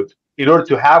thing that would, in order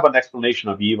to have an explanation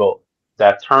of evil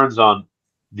that turns on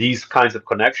these kinds of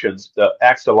connections, the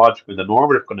axiological, the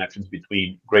normative connections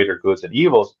between greater goods and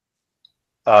evils,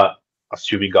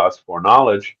 assuming God's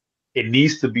foreknowledge, it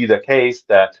needs to be the case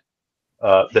that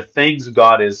the things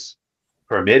God is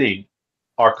permitting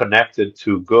are connected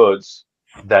to goods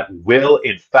that will,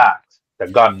 in fact,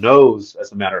 that God knows,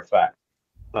 as a matter of fact,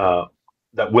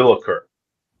 that will occur,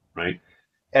 right?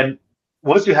 And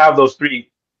once you have those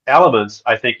three elements,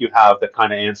 I think you have the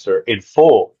kind of answer in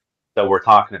full that we're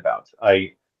talking about.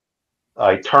 I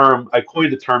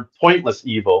coined the term pointless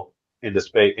evil in this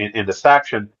in this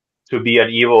section to be an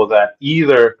evil that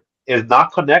either is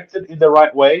not connected in the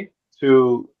right way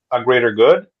to a greater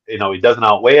good, you know, it doesn't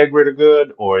outweigh a greater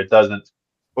good, or it doesn't,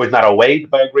 or it's not outweighed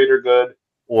by a greater good,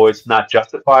 or it's not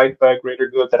justified by a greater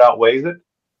good that outweighs it,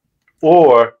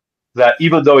 or that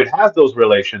even though it has those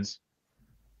relations,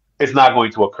 it's not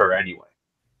going to occur anyway,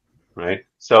 right?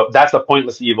 So that's a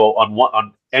pointless evil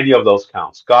on any of those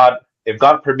counts. If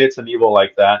God permits an evil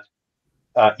like that,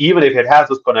 even if it has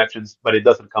those connections, but it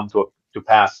doesn't come to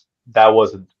pass, that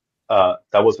wasn't a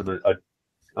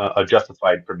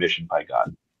justified permission by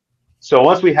God. So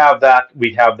once we have that,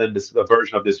 we have then a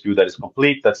version of this view that is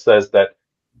complete, that says that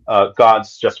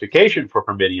God's justification for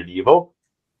permitting an evil,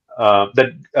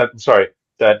 God's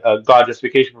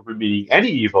justification for permitting any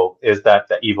evil is that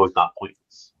the evil is not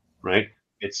pointless, right?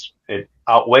 It is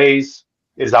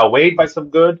outweighed by some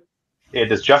good,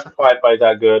 it is justified by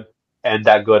that good, and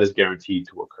that good is guaranteed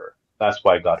to occur. That's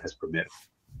why God has permitted.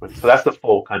 Right? So that's the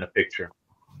full kind of picture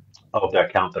of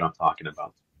that count that I'm talking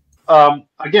about.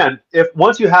 Again, if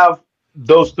once you have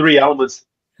those three elements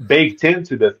baked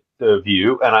into the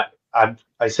view, and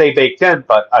I say baked in,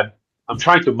 but I'm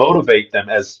trying to motivate them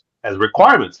as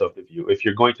requirements of the view. If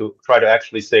you're going to try to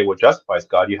actually say what justifies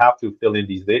God, you have to fill in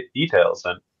these details.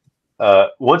 And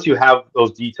once you have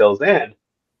those details in,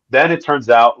 then it turns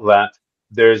out that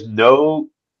there's no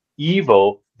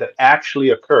evil that actually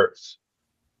occurs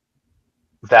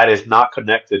that is not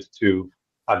connected to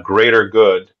a greater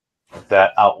good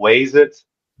that outweighs it,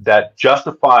 that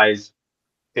justifies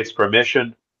its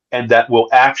permission, and that will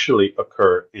actually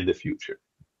occur in the future,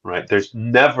 right? There's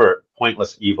never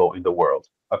pointless evil in the world,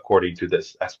 according to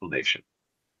this explanation.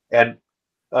 And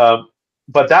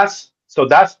but that's just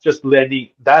that's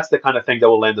the kind of thing that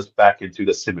will land us back into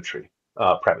the symmetry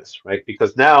premise, right?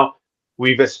 Because now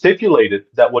we've stipulated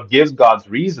that what gives God's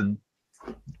reason,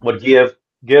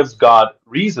 gives God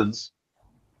reasons,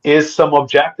 is some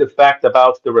objective fact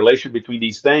about the relation between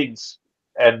these things,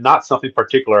 and not something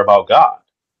particular about God,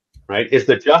 right? It's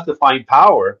the justifying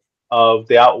power of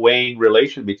the outweighing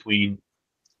relation between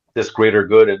this greater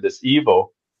good and this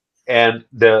evil, and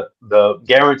the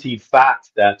guaranteed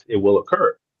fact that it will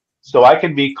occur. So I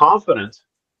can be confident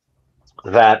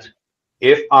that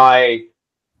if I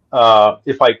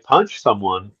punch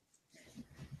someone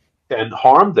and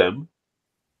harm them,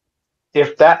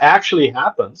 if that actually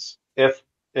happens, if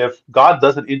God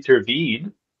doesn't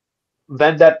intervene,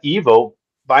 then that evil,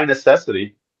 by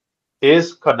necessity,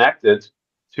 is connected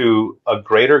to a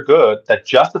greater good that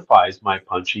justifies my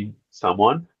punching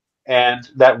someone, and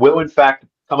that will in fact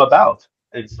come about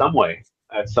in some way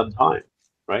at some time,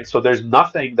 right? So there's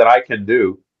nothing that I can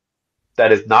do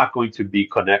that is not going to be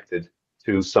connected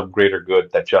to some greater good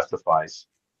that justifies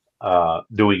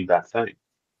doing that thing.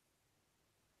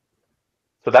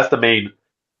 So that's the main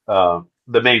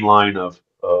line of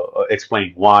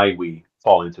explain why we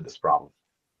fall into this problem.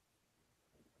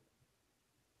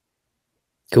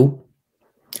 Cool.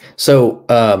 So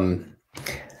I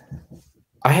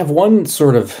have one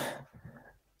sort of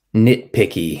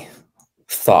nitpicky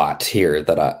thought here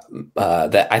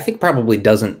that I think probably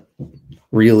doesn't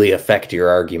really affect your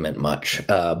argument much,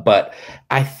 but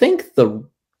I think the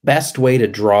best way to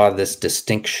draw this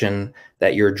distinction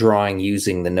that you're drawing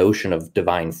using the notion of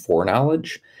divine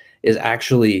foreknowledge is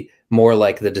actually more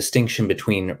like the distinction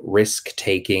between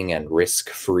risk-taking and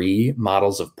risk-free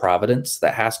models of providence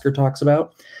that Hasker talks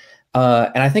about.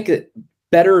 And I think that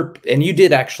better, and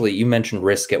you mentioned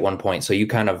risk at one point, so you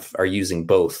kind of are using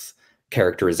both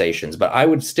characterizations, but I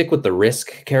would stick with the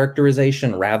risk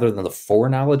characterization rather than the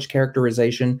foreknowledge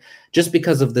characterization, just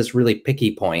because of this really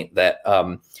picky point that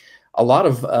a lot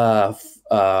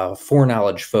of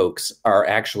foreknowledge folks are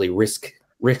actually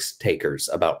risk takers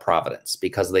about providence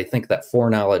because they think that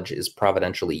foreknowledge is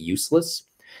providentially useless.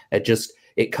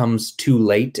 It comes too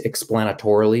late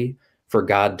explanatorily for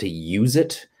God to use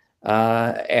it.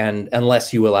 And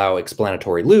unless you allow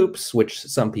explanatory loops, which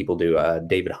some people do,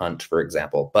 David Hunt, for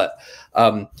example. But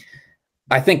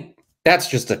I think that's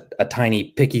just a tiny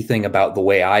picky thing about the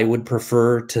way I would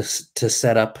prefer to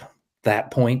set up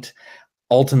that point.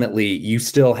 Ultimately, you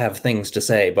still have things to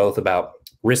say both about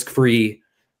risk-free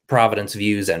providence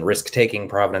views and risk-taking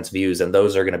providence views, and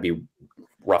those are going to be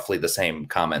roughly the same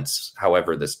comments,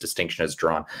 however this distinction is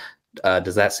drawn.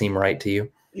 Does that seem right to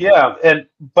you? Yeah,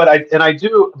 but I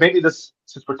do, maybe this,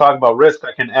 since we're talking about risk,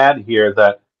 I can add here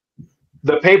that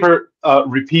the paper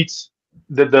repeats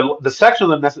the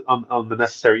section on the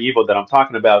necessary evil that I'm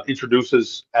talking about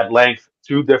introduces at length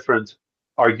two different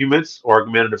arguments or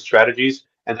argumentative strategies,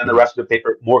 and then the rest of the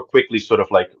paper more quickly sort of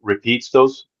like repeats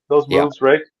those moves,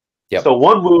 right? Yep. So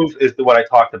one move is what I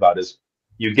talked about is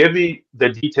you give me the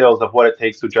details of what it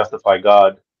takes to justify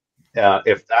God.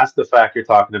 If that's the fact you're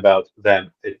talking about,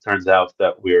 then it turns out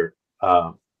that we're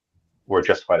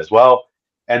justified as well.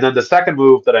 And then the second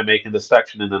move that I make in this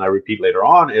section, and then I repeat later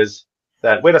on, is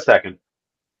that, wait a second,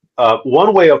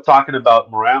 one way of talking about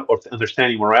morality or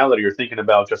understanding morality or thinking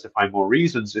about justifying more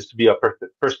reasons is to be a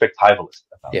perspectivalist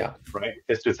about it, right?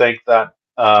 Is to think that,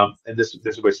 and this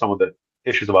is where some of the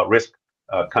issues about risk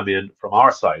come in from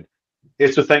our side,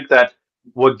 is to think that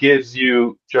what gives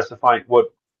you justifying what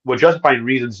justifying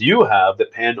reasons you have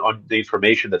depend on the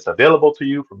information that's available to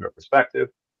you from your perspective.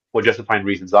 What justifying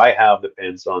reasons I have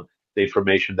depends on the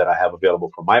information that I have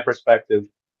available from my perspective.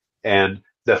 And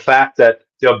the fact that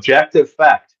the objective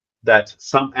fact that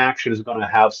some action is going to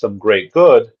have some great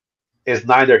good is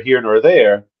neither here nor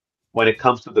there when it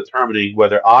comes to determining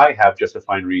whether I have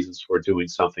justifying reasons for doing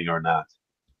something or not.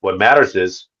 What matters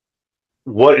is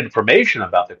what information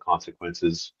about the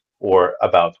consequences or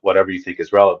about whatever you think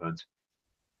is relevant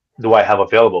do I have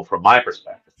available from my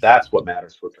perspective. That's what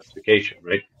matters for justification,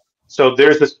 right? So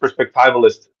there's this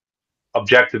perspectivalist,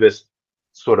 objectivist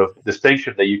sort of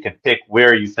distinction that you can pick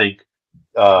where you think,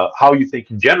 how you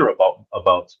think in general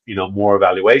about moral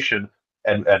evaluation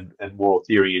and moral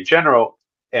theory in general.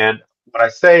 And what I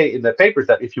say in the paper is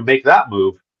that if you make that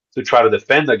move to try to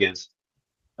defend against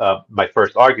my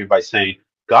first argument by saying,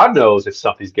 God knows if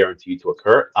something's guaranteed to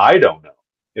occur, I don't know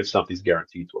if something's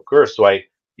guaranteed to occur, so I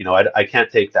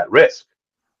can't take that risk.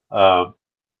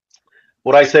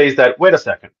 What I say is that, wait a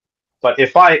second, but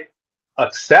if I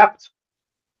accept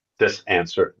this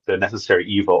answer, the necessary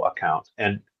evil account,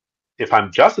 and if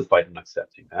I'm justified in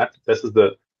accepting that, this is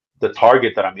the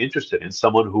target that I'm interested in,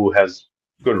 someone who has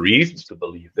good reasons to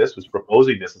believe this, who's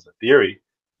proposing this as a theory.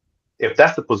 If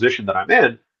that's the position that I'm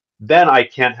in, then I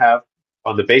can have,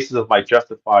 on the basis of my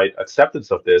justified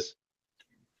acceptance of this,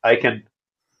 I can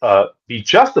be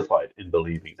justified in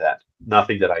believing that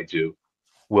nothing that I do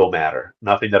will matter.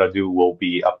 Nothing that I do will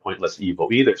be a pointless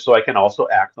evil either. So I can also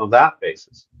act on that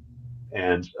basis.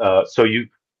 And so you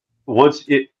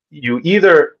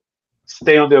either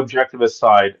stay on the objectivist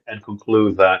side and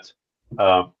conclude that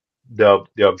the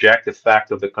objective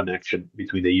fact of the connection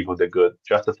between the evil and the good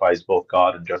justifies both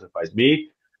God and justifies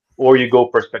me, or you go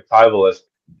perspectivalist,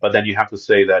 but then you have to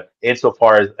say that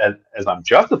insofar as I'm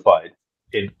justified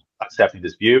in accepting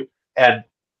this view, and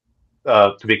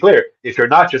to be clear, if you're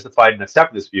not justified in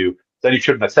accepting this view, then you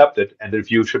shouldn't accept it, and the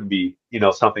view shouldn't be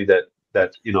something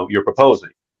that you're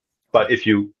proposing. But if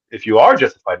you are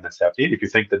justified in accepting it, if you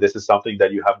think that this is something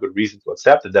that you have good reason to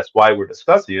accept, and that's why we're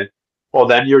discussing it, well,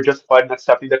 then you're justified in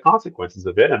accepting the consequences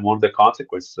of it. And one of the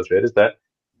consequences of it is that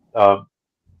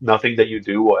nothing that you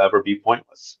do will ever be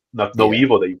pointless. No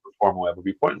evil that you perform will ever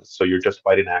be pointless. So you're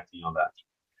justified in acting on that.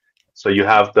 So you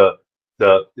have the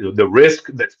risk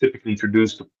that's typically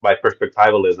introduced by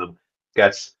perspectivalism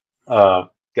gets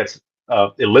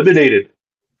eliminated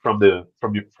from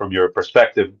your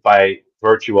perspective by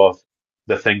virtue of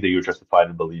the thing that you're justified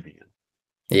in believing in.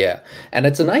 Yeah, and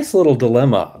it's a nice little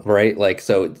dilemma, right? Like,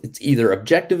 so it's either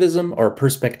objectivism or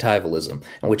perspectivalism,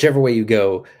 and whichever way you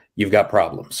go, you've got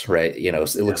problems, right?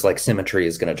 It looks like symmetry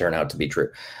is going to turn out to be true.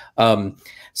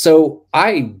 So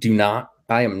I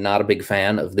am not a big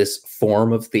fan of this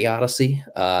form of theodicy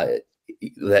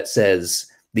that says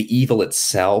the evil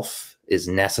itself is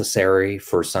necessary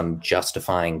for some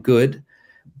justifying good.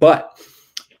 But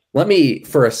let me,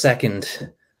 for a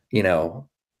second,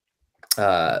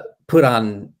 put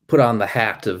on the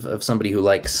hat of somebody who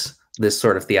likes this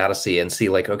sort of theodicy and see,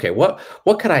 like, okay, what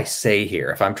could I say here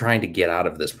if I'm trying to get out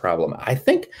of this problem? I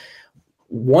think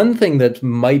one thing that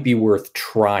might be worth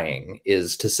trying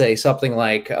is to say something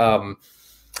like,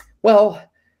 well,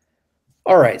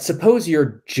 All right, suppose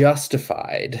you're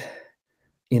justified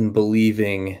in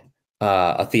believing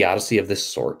a theodicy of this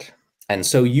sort. And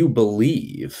so you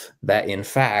believe that, in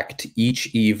fact, each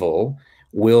evil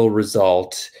will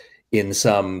result in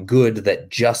some good that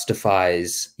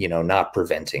justifies, not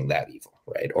preventing that evil,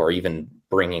 right? Or even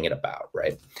bringing it about,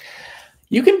 right?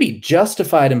 You can be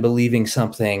justified in believing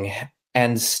something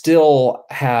and still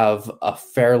have a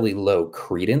fairly low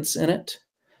credence in it.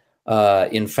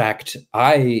 In fact,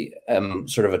 I am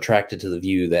sort of attracted to the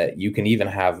view that you can even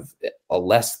have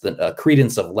a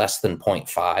credence of less than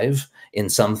 0.5 in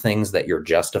some things that you're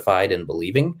justified in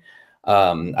believing.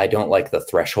 I don't like the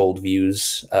threshold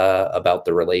views about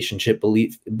the relationship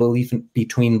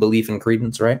between belief and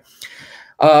credence, right?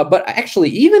 But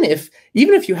actually, even if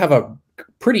you have a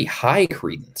pretty high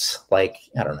credence, like,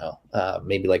 I don't know,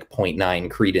 maybe like 0.9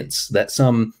 credence that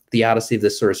some theodicy of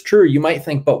this sort is true, you might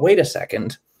think, but wait a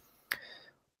second.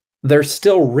 There's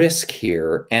still risk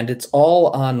here, and it's all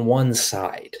on one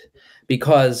side,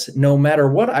 because no matter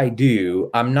what I do,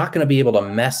 I'm not going to be able to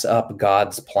mess up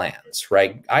God's plans,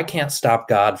 right? I can't stop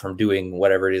God from doing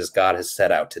whatever it is God has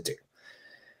set out to do.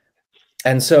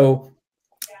 And so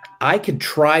I could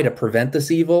try to prevent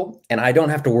this evil, and I don't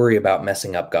have to worry about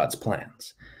messing up God's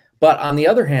plans. But on the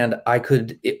other hand,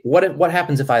 what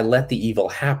happens if I let the evil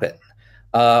happen?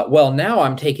 Well, now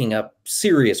I'm taking a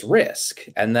serious risk,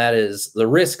 and that is the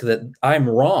risk that I'm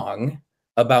wrong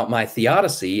about my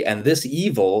theodicy, and this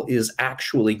evil is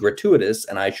actually gratuitous,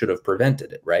 and I should have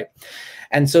prevented it, right?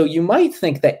 And so you might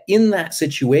think that in that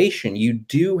situation, you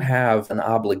do have an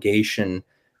obligation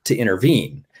to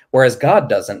intervene, whereas God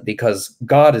doesn't, because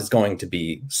God is going to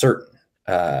be certain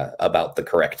about the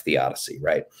correct theodicy,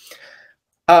 right?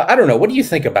 I don't know. What do you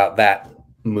think about that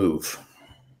move?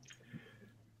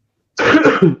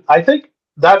 I think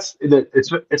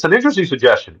it's an interesting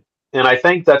suggestion, and I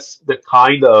think that's the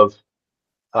kind of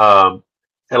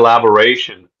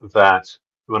elaboration that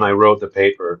when I wrote the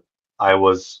paper, I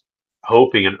was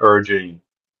hoping and urging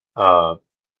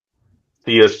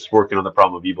theists working on the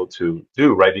problem of evil to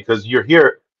do, right? Because you're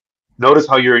here. Notice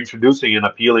how you're introducing and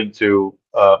appealing to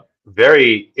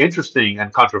very interesting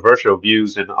and controversial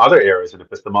views in other areas in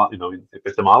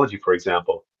epistemology, for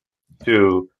example,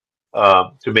 to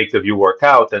make the view work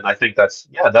out. And I think that's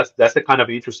the kind of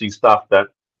interesting stuff that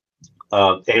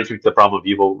answering the problem of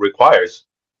evil requires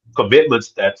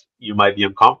commitments that you might be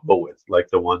uncomfortable with, like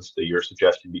the ones that you're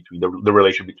suggesting between the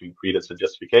relation between credence and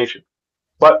justification.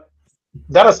 But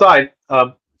that aside,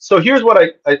 so here's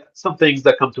what some things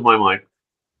that come to my mind.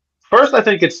 First, I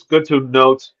think it's good to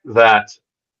note that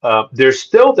there's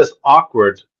still this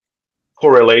awkward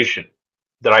correlation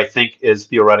that I think is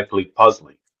theoretically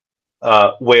puzzling,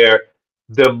 where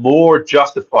the more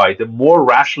justified, the more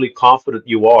rationally confident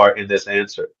you are in this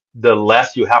answer, the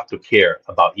less you have to care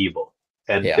about evil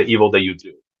and the evil that you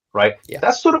do, right? Yeah.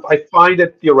 That's sort of, I find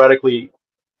it theoretically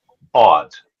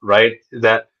odd, right?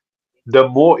 That the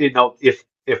more, if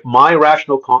my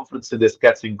rational confidence in this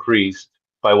gets increased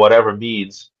by whatever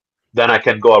means, then I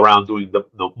can go around doing the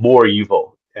more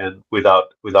evil and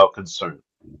without concern.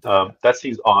 That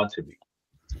seems odd to me.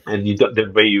 And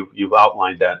the way you've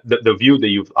outlined that, the view that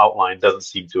you've outlined doesn't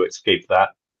seem to escape that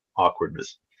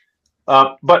awkwardness.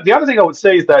 But the other thing I would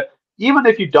say is that even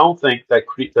if you don't think that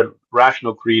the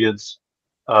rational credence,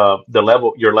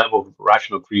 your level of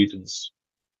rational credence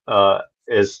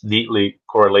is neatly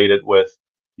correlated with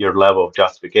your level of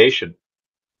justification,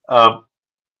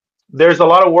 there's a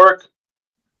lot of work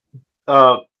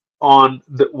on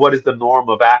what is the norm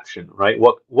of action, right?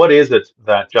 What is it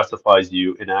that justifies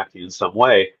you in acting in some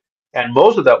way? And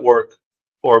most of that work,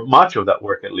 or much of that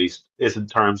work at least, is in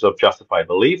terms of justified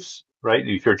beliefs, right?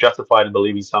 If you're justified in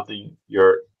believing something,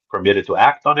 you're permitted to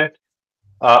act on it,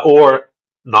 or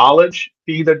knowledge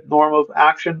being the norm of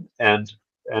action. And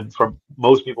for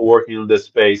most people working in this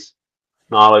space,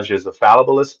 knowledge is a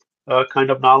fallibilist kind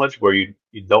of knowledge, where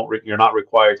you're not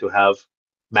required to have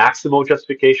maximal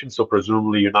justification, so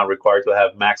presumably you're not required to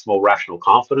have maximal rational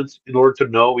confidence in order to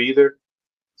know either.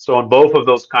 So on both of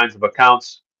those kinds of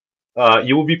accounts,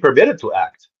 you will be permitted to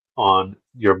act on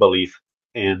your belief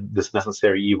in this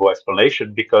necessary evil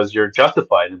explanation because you're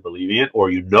justified in believing it, or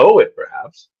you know it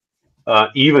perhaps,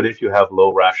 even if you have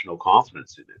low rational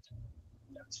confidence in it.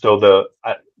 So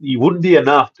it wouldn't be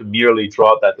enough to merely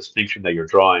draw that distinction that you're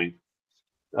drawing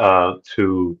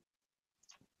to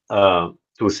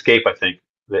escape, I think,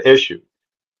 the issue.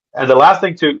 And the last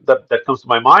thing that comes to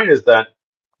my mind is that,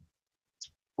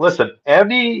 listen,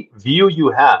 any view you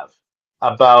have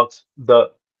about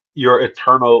your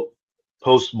eternal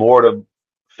post-mortem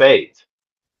fate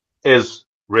is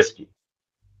risky.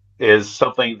 is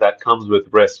something that comes with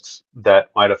risks that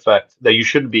might affect, that you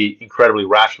shouldn't be incredibly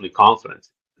rationally confident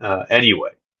anyway.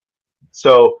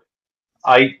 So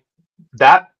I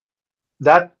that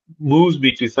that moves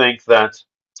me to think that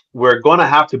we're going to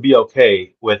have to be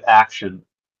okay with action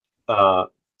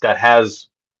that has,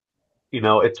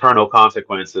 eternal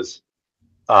consequences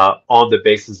on the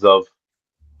basis of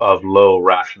low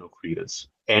rational credence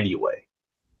anyway.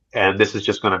 And this is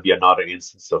just going to be another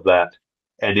instance of that.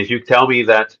 And if you tell me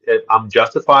that I'm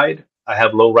justified, I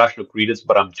have low rational credence,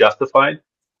 but I'm justified,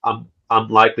 I'm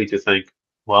likely to think,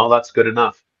 well, that's good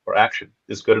enough for action.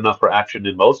 It's good enough for action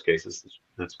in most cases.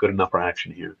 It's good enough for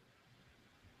action here.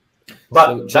 But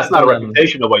So, that's Justin, not a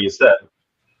refutation of what you said.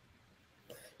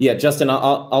 Yeah, Justin,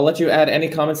 I'll let you add any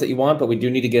comments that you want, but we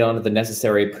do need to get on to the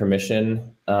necessary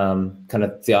permission kind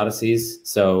of theodicies.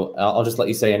 So I'll just let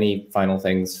you say any final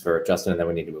things for Justin, and then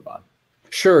we need to move on.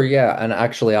 Sure, yeah, and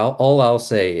actually, all I'll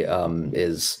say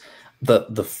is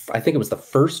I think it was the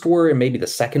first worry and maybe the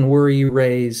second worry you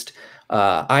raised.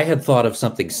 I had thought of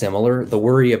something similar. The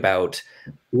worry about,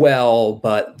 well,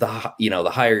 but the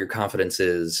higher your confidence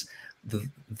is,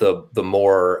 the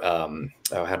more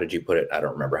how did you put it? I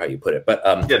don't remember how you put it, but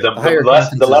yeah,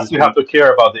 the less you have to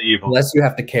care about the evil. The less you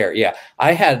have to care. Yeah,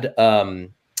 I had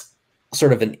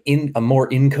sort of a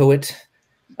more inchoate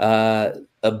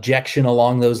objection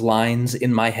along those lines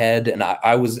in my head, and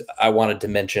I wanted to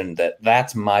mention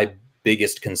that's my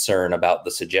biggest concern about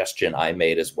the suggestion I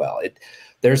made as well.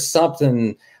 There's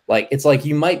something like, it's like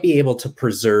you might be able to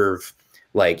preserve,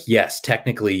 like, yes,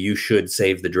 technically you should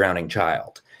save the drowning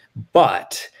child,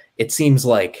 but it seems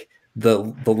like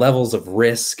the levels of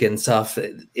risk and stuff,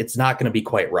 it's not going to be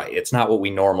quite right. It's not what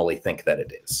we normally think that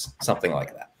it is. Something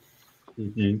like that.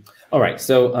 Mm-hmm. All right,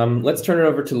 so let's turn it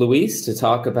over to Luis to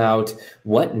talk about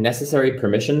what necessary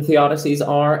permission theodicies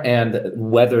are and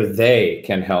whether they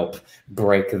can help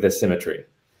break the symmetry.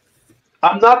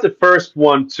 I'm not the first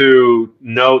one to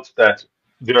note that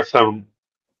there are some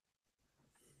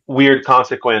weird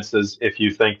consequences if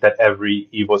you think that every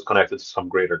evil is connected to some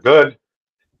greater good.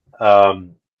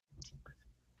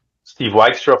 Steve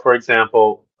Weichstra, for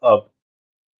example,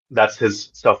 that's his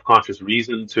self-conscious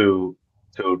reason to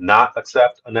not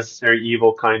accept a necessary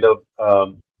evil kind of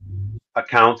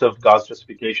account of God's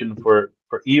justification for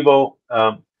evil,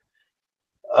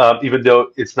 even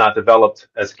though it's not developed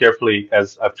as carefully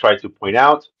as I've tried to point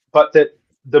out. But that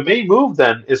the main move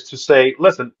then is to say,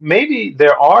 listen, maybe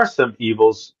there are some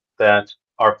evils that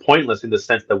are pointless in the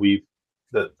sense that we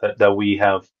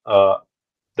have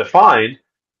defined.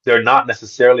 They're not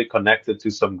necessarily connected to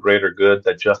some greater good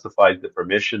that justifies the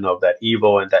permission of that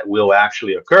evil and that will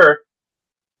actually occur.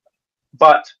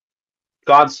 But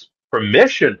God's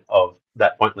permission of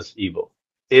that pointless evil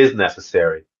is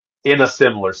necessary in a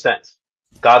similar sense.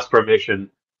 God's permission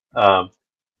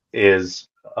is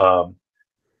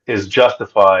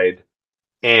justified,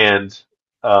 and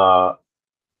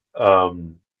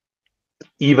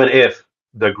even if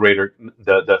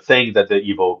the thing that the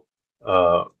evil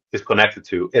is connected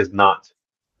to is not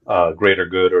greater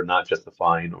good or not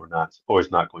justifying or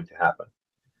is not going to happen.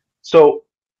 So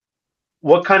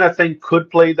what kind of thing could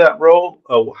play that role?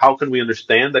 How can we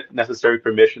understand the necessary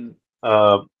permission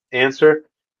answer?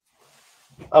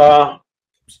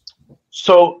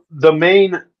 So the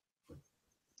main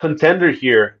contender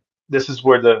here, this is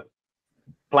where the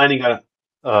planning a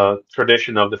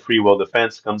tradition of the free will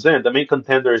defense comes in. The main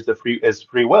contender is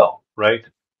free will, right?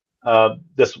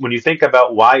 When you think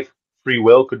about why free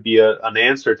will could be an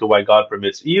answer to why God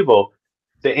permits evil,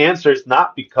 the answer is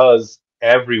not because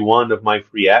every one of my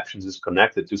free actions is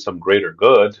connected to some greater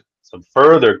good, some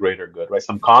further greater good, right?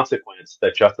 Some consequence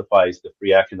that justifies the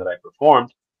free action that I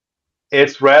performed.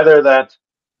 It's rather that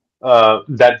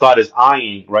that God is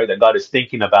eyeing, right? That God is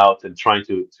thinking about and trying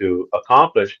to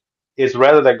accomplish. Is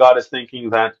rather that God is thinking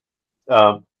that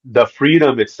the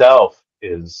freedom itself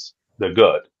is the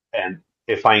good, and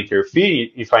if I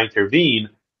intervene,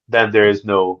 then there is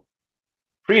no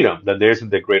freedom. Then there isn't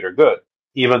the greater good,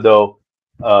 even though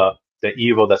the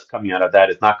evil that's coming out of that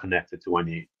is not connected to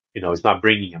any, it's not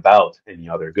bringing about any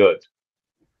other good.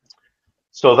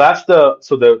 So that's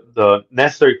the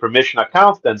necessary permission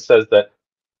account then says that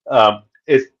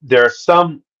if there are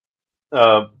some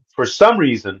for some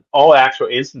reason, all actual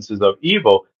instances of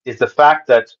evil is the fact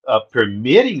that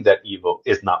permitting that evil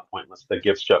is not pointless. That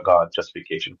gives God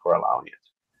justification for allowing it,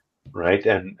 right?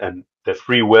 And the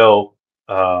free will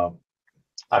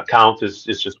account is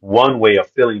just one way of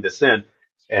filling this in,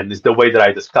 and it's the way that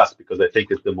I discussed because I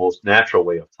think it's the most natural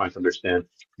way of trying to understand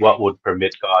what would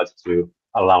permit God to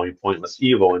allowing pointless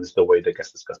evil, and it's the way that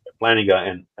gets discussed by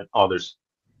Flanagan and others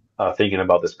thinking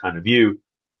about this kind of view.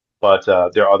 but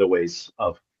there are other ways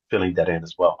of filling that in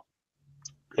as well.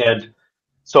 And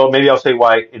so maybe I'll say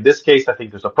why in this case I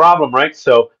think there's a problem, right?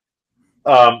 So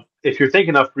if you're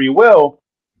thinking of free will,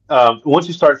 once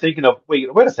you start thinking of, wait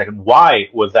a second, why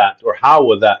would that, or how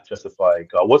would that justify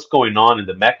God? What's going on in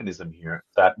the mechanism here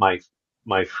that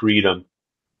my freedom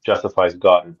justifies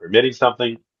God in permitting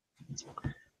something?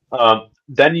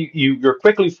 Then you're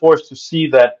quickly forced to see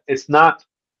that it's not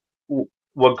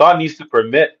what God needs to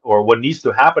permit, or what needs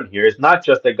to happen here is not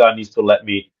just that God needs to let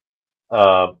me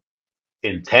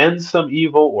intend some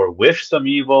evil, or wish some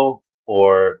evil,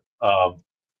 or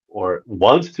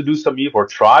want to do some evil, or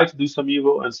try to do some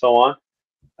evil, and so on.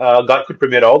 God could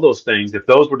permit all those things. If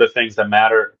those were the things that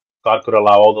matter, God could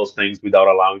allow all those things without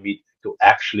allowing me to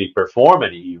actually perform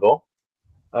any evil.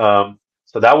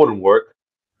 So that wouldn't work.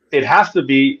 It has to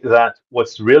be that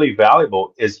what's really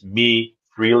valuable is me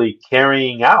freely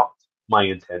carrying out my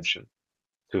intention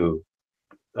to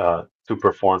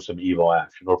perform some evil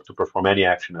action, or to perform any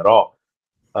action at all.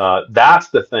 That's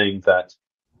the thing that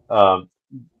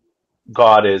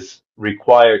God is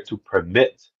required to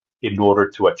permit in order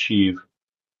to achieve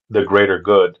the greater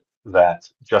good that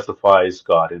justifies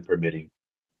God in permitting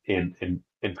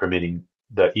permitting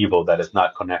the evil that is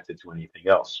not connected to anything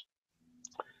else.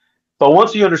 But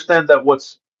once you understand that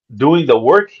what's doing the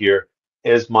work here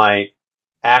is my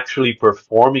actually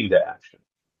performing the action,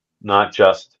 not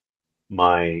just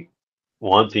my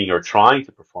wanting or trying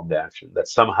to perform the action, that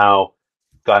somehow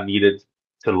God needed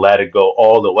to let it go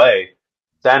all the way,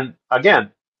 then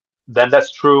again, then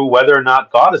that's true whether or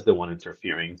not God is the one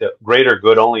interfering. The greater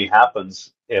good only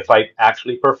happens if I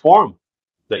actually perform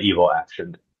the evil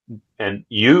action. And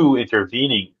you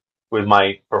intervening with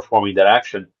my performing that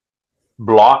action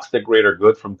blocks the greater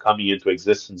good from coming into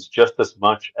existence just as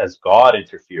much as God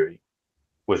interfering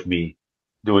with me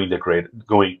doing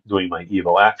my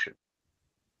evil action.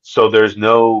 So there's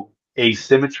no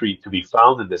asymmetry to be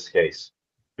found in this case,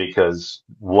 because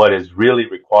what is really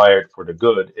required for the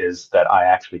good is that I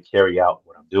actually carry out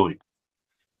what I'm doing.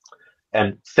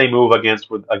 And same move again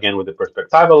with the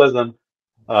perspectivalism.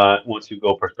 Once you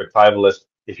go perspectivalist,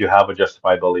 if you have a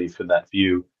justified belief in that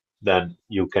view, then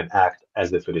you can act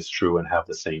as if it is true and have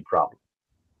the same problem.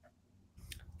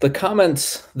 The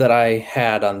comments that I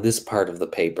had on this part of the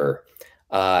paper,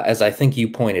 as I think you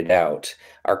pointed out,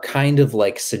 are kind of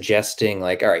like suggesting,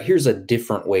 like, all right, here's a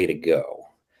different way to go.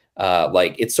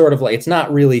 Like, it's sort of like, it's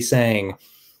not really saying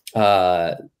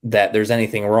that there's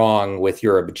anything wrong with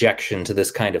your objection to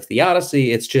this kind of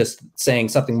theodicy. It's just saying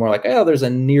something more like, oh, there's a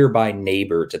nearby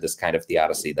neighbor to this kind of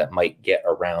theodicy that might get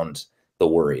around the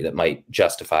worry, that might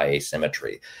justify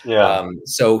asymmetry. Yeah.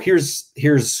 So here's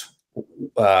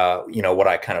what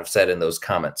I kind of said in those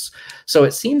comments. So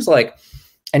it seems like,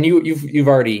 and you've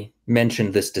already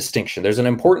mentioned this distinction. There's an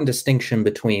important distinction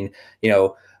between,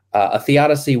 a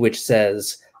theodicy which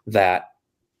says that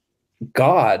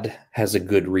God has a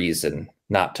good reason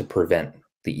not to prevent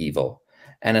the evil,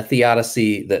 and a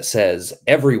theodicy that says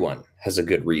everyone has a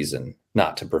good reason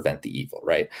not to prevent the evil,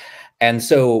 right? And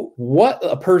so what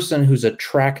a person who's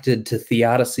attracted to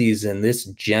theodicies in this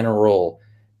general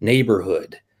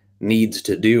neighborhood needs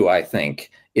to do, I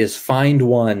think, is find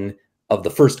one of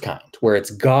the first kind, where it's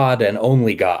God and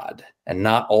only God, and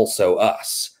not also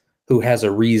us, who has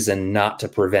a reason not to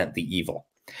prevent the evil.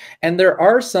 And there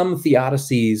are some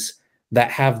theodicies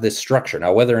that have this structure.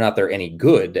 Now, whether or not they're any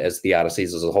good as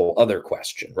theodicies is a whole other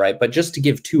question, right? But just to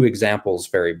give two examples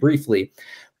very briefly,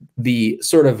 the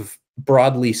sort of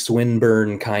broadly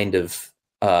Swinburne kind of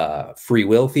free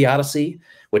will theodicy,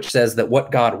 which says that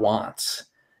what God wants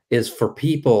is for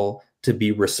people to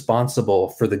be responsible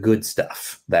for the good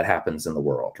stuff that happens in the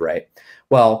world, right?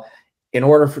 Well, in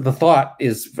order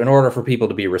for people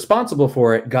to be responsible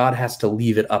for it, God has to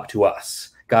leave it up to us.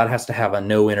 God has to have a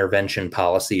no intervention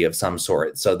policy of some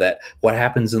sort, so that what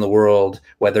happens in the world,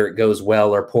 whether it goes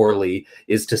well or poorly,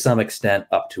 is to some extent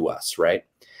up to us, right?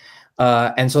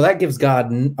 And so that gives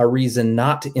God a reason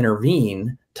not to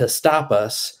intervene to stop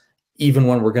us, even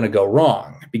when we're going to go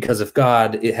wrong. Because if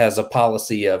God has a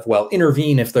policy of, well,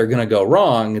 intervene if they're going to go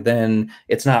wrong, then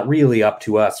it's not really up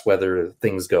to us whether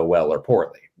things go well or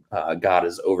poorly. God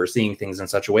is overseeing things in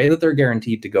such a way that they're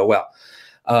guaranteed to go well.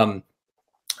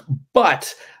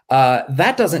 But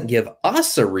that doesn't give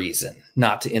us a reason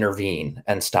not to intervene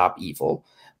and stop evil,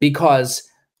 because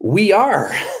we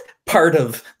are part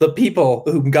of the people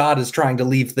whom God is trying to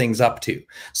leave things up to.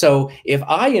 So if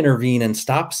I intervene and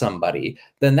stop somebody,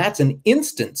 then that's an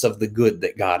instance of the good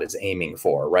that God is aiming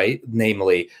for, right?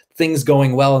 Namely, things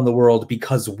going well in the world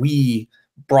because we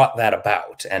brought that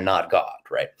about and not God,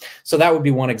 right? So that would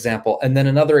be one example. And then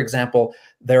another example,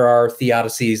 there are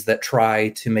theodicies that try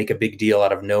to make a big deal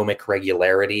out of gnomic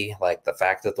regularity, like the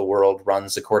fact that the world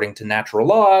runs according to natural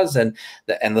laws, and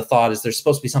the thought is there's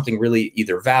supposed to be something really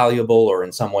either valuable or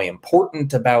in some way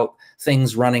important about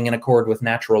things running in accord with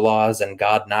natural laws, and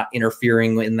God not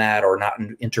interfering in that or not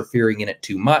interfering in it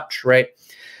too much, right?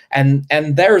 And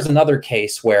there's another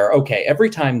case where, okay, every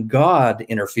time God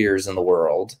interferes in the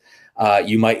world,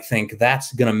 you might think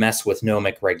that's going to mess with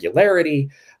gnomic regularity,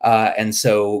 and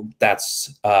so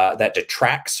that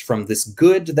detracts from this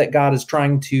good that God is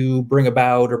trying to bring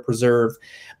about or preserve.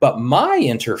 But my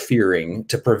interfering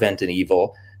to prevent an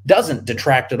evil doesn't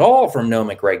detract at all from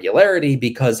gnomic regularity,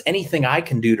 because anything I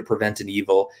can do to prevent an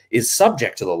evil is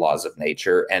subject to the laws of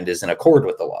nature and is in accord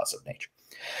with the laws of nature.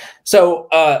 So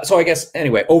I guess,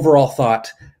 anyway, overall thought,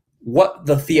 what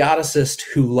the theodicist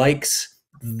who likes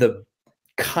the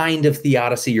kind of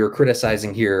theodicy you're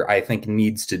criticizing here, I think,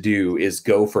 needs to do is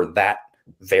go for that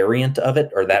variant of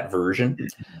it, or that version.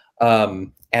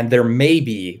 And there may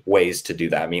be ways to do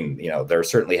that. I mean, you know, there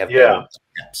certainly have been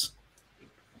steps.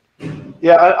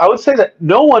 Yeah, I would say that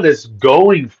no one is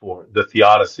going for the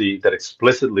theodicy that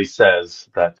explicitly says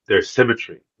that there's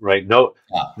symmetry, right? No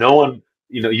one,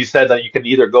 you know, you said that you can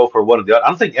either go for one or the other. I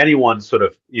don't think anyone sort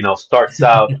of, you know, starts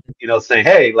out, you know, saying,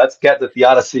 hey, let's get the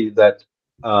theodicy that,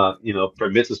 you know,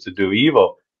 permits us to do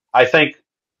evil. I think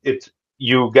it's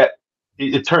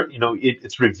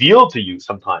revealed to you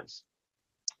sometimes,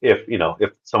 if, you know, if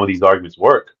some of these arguments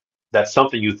work, that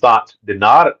something you thought did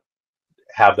not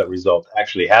have that result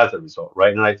actually has that result,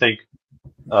 right? And I think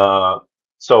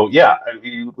so. Yeah,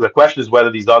 the question is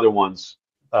whether these other ones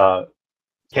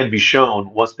can be shown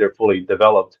once they're fully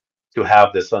developed to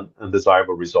have this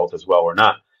undesirable result as well or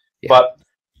not. Yeah. But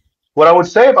what I would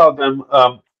say about them,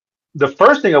 the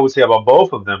first thing I would say about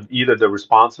both of them, either the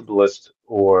responsibilist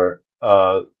or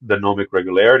the gnomic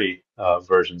regularity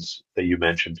versions that you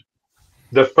mentioned,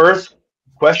 the first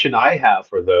question I have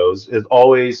for those is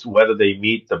always whether they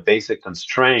meet the basic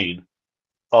constraint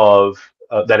of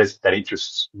that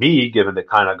interests me, given the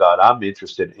kind of God I'm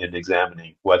interested in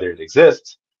examining whether it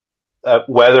exists,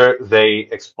 whether they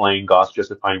explain God's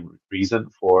justifying reason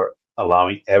for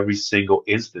allowing every single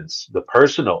instance, the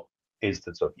personal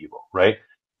instance of evil, right?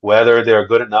 Whether they're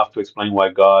good enough to explain why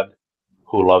God,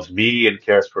 who loves me and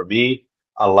cares for me,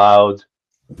 allowed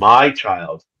my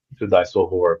child to die so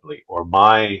horribly, or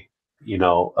my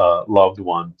loved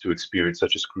one to experience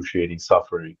such excruciating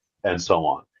suffering, and so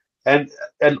on. And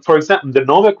for example, the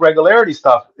gnomic regularity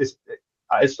stuff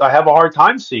I have a hard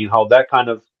time seeing how that kind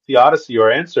of theodicy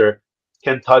or answer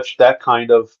can touch that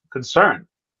kind of concern.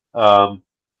 Well,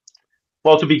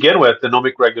 to begin with, the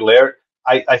gnomic regularity,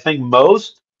 I think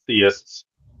most theists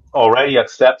already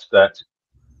accept that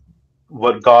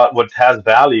what has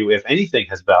value, if anything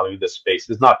has value in this space,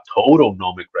 is not total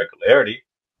gnomic regularity,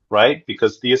 right?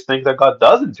 Because theists think that God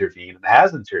does intervene and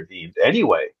has intervened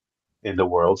anyway in the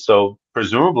world. So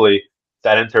presumably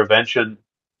that intervention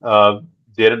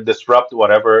didn't disrupt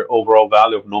whatever overall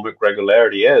value of gnomic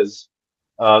regularity is.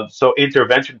 So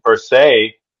intervention per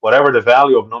se, whatever the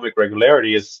value of gnomic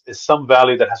regularity is some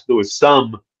value that has to do with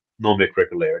some gnomic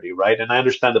regularity, right? And I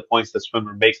understand the points that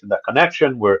Swinburne makes in that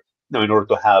connection, where, in order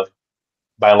to have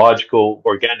biological,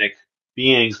 organic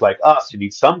beings like us, you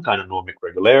need some kind of gnomic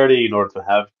regularity. In order to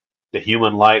have the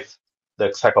human life,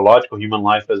 the psychological human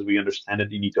life as we understand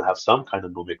it, you need to have some kind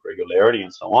of gnomic regularity,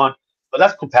 and so on. But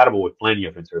that's compatible with plenty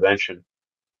of intervention.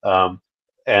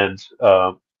 And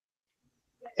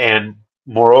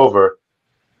moreover,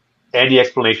 any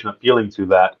explanation appealing to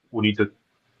that, we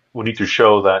need to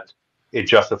show that it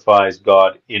justifies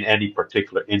God in any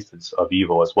particular instance of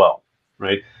evil as well,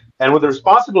 right? And with the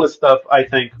responsibilist stuff, I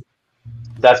think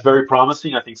that's very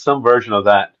promising. I think some version of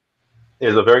that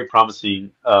is a very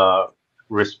promising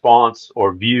response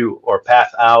or view or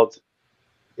path out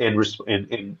in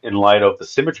light of the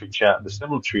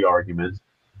symmetry argument.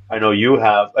 I know you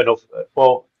have.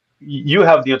 You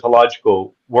have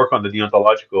deontological work on the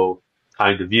deontological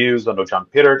kind of views. I know John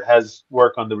Pittard has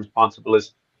work on the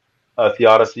responsibilist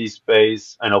theodicy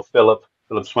space. I know Philip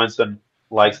Swenson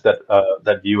likes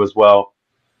that view as well.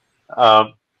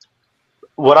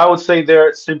 What I would say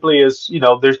there simply is,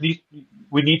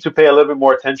 we need to pay a little bit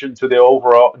more attention to the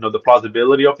overall, the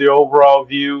plausibility of the overall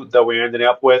view that we're ending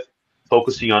up with,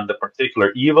 focusing on the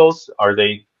particular evils. Are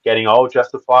they getting all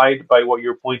justified by what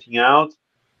you're pointing out?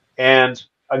 And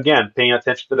again, paying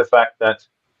attention to the fact that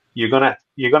you're gonna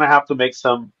have to make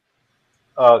some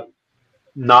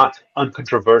not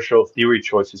uncontroversial theory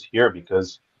choices here,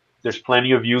 because there's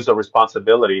plenty of views of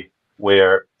responsibility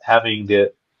where having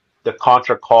the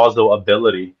contra-causal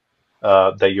ability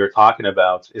that you're talking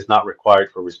about is not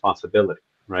required for responsibility,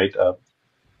 right?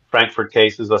 Frankfurt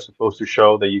cases are supposed to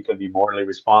show that you can be morally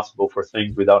responsible for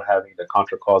things without having the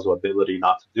contracausal ability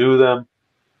not to do them.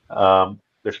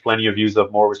 There's plenty of views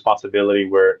of moral responsibility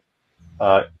where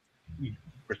uh,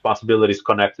 responsibility is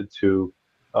connected to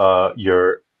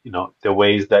your, the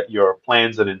ways that your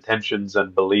plans and intentions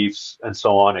and beliefs and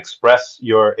so on express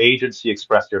your agency,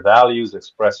 express your values,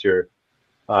 express your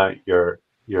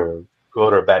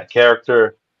good or bad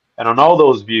character. And on all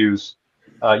those views,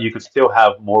 you could still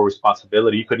have more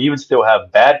responsibility. You could even still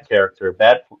have bad character,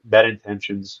 bad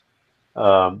intentions,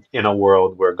 in a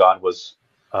world where God was,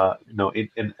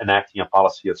 enacting a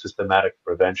policy of systematic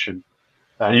prevention.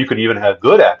 And you could even have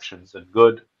good actions and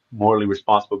good morally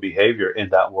responsible behavior in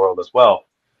that world as well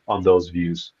on those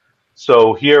views.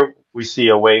 So here we see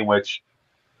a way in which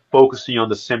focusing on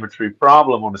the symmetry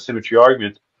problem, on the symmetry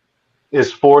argument,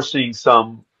 is forcing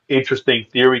some interesting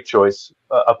theory choice,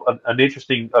 an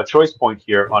interesting choice point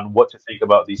here on what to think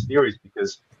about these theories,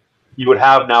 because you would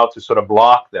have now to sort of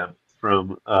block them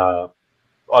from,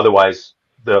 otherwise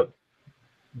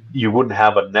you wouldn't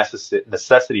have a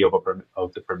necessity of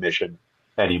the permission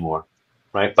anymore,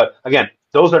 right? But again,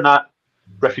 those are not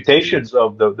refutations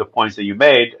of the points that you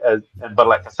made, but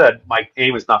like I said, my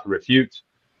aim is not to refute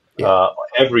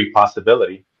every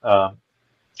possibility,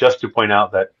 just to point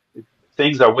out that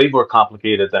things are way more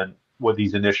complicated than what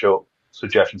these initial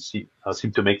suggestions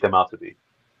seem to make them out to be.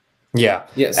 Yeah.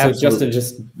 Yeah. So absolutely. Justin,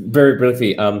 just very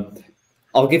briefly,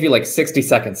 I'll give you like 60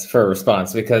 seconds for a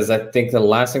response, because I think the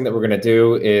last thing that we're going to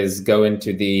do is go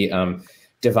into the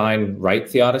divine right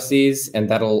theodicies, and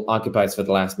that'll occupy us for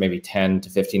the last maybe 10 to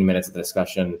 15 minutes of the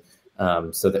discussion,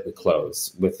 so that we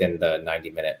close within the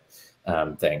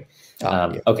 90-minute thing.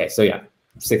 Okay, so yeah,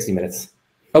 60 minutes.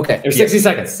 Okay, or 60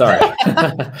 seconds. Sorry.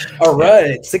 All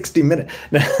right, 60 minutes.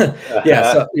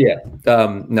 Yeah. So yeah.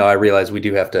 No, I realize we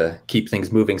do have to keep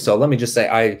things moving. So let me just say,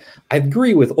 I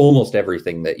agree with almost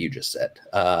everything that you just said.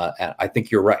 And I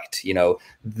think you're right.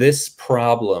 This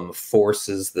problem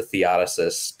forces the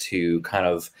theodicists to kind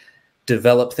of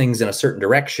develop things in a certain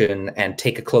direction and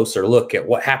take a closer look at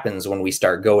what happens when we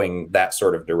start going that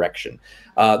sort of direction.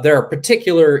 There are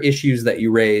particular issues that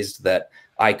you raised that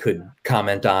I could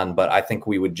comment on, but I think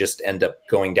we would just end up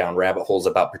going down rabbit holes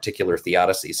about particular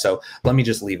theodicies. So let me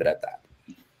just leave it at that.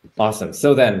 Awesome.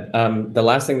 So then the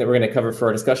last thing that we're going to cover for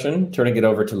our discussion, turning it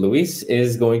over to Luis,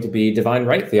 is going to be divine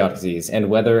right theodicies, and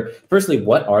whether, firstly,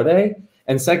 what are they?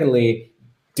 And secondly,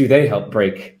 do they help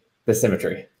break the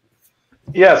symmetry?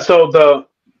 Yeah, so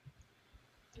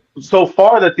so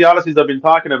far the theodicies I've been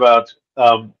talking about,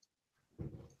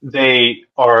 they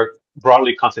are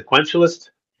broadly consequentialist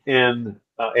in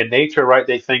nature, right?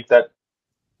 They think that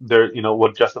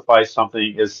what justifies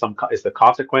something is the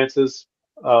consequences.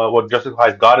 What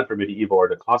justifies God in permitting evil are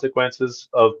the consequences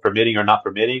of permitting or not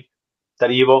permitting that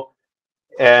evil.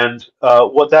 And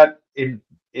what that, to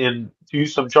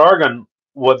use some jargon,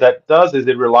 what that does is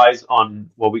it relies on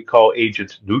what we call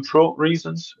agent neutral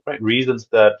reasons, right? Reasons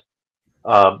that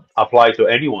apply to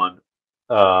anyone,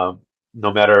 no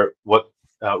matter what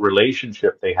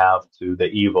relationship they have to the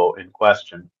evil in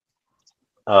question.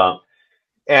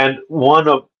 And one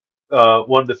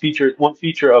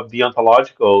feature of the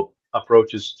ontological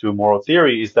approaches to moral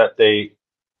theory is that they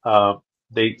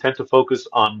tend to focus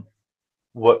on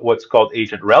what's called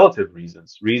agent relative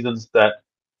reasons that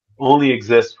only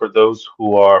exist for those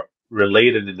who are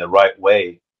related in the right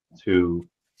way to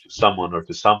someone or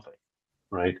to something,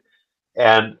 right?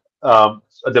 And a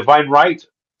divine right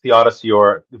theodicy,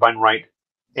 or divine right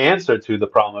answer to the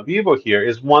problem of evil here,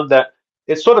 is one that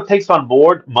it sort of takes on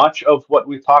board much of what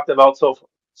we've talked about so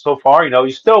far.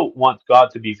 You still want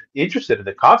God to be interested in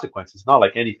the consequences, not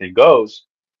like anything goes.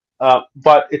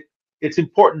 But it's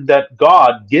important that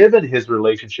God, given his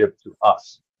relationship to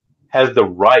us, has the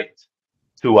right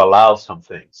to allow some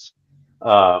things.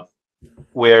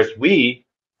 Whereas we,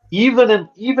 even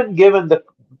given the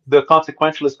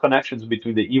consequentialist connections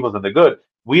between the evils and the good,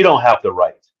 we don't have the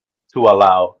right to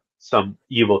allow some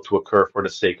evil to occur for the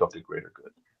sake of the greater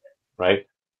good, right?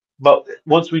 But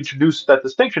once we introduce that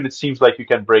distinction, it seems like you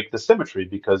can break the symmetry,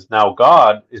 because now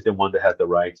God is the one that has the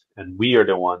right, and we are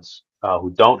the ones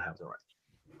who don't have the right.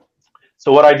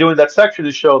 So what I do in that section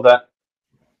is show that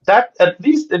at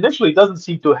least initially doesn't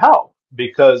seem to help,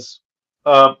 because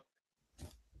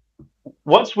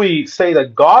once we say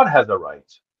that God has a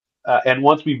right, and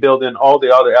once we build in all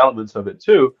the other elements of it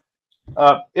too,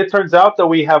 it turns out that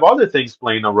we have other things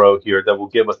playing a role here that will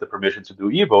give us the permission to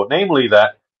do evil. Namely,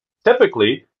 that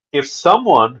typically, if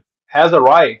someone has a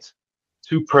right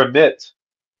to permit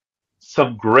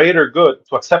some greater good,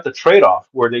 to accept a trade-off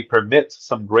where they permit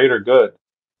some greater good,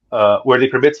 where they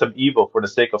permit some evil for the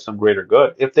sake of some greater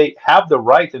good, if they have the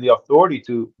right and the authority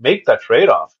to make that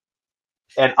trade-off,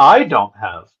 and I don't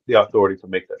have the authority to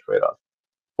make that trade-off,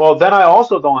 well, then I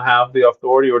also don't have the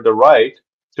authority or the right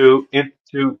to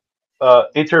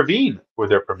intervene with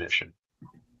their permission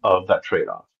of that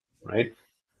trade-off, right?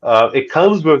 It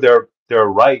comes with their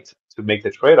right to make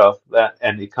the trade-off, that,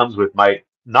 and it comes with my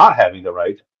not having the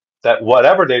right, that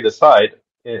whatever they decide,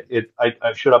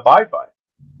 I should abide by.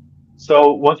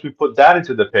 So once we put that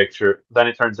into the picture, then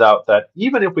it turns out that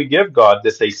even if we give God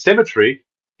this asymmetry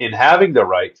in having the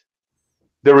right,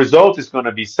 the result is going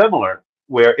to be similar,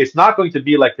 where it's not going to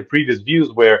be like the previous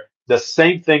views where the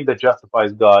same thing that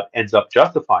justifies God ends up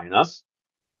justifying us.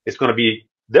 It's going to be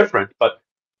different, but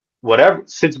whatever,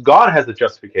 since God has the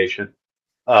justification,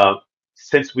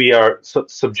 since we are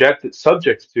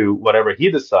subject to whatever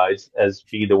he decides as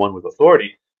being the one with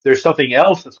authority, there's something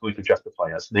else that's going to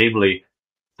justify us, namely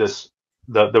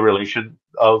the relation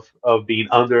of being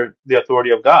under the authority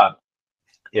of God.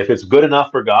 If it's good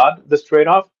enough for God, this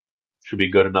trade-off should be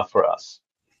good enough for us,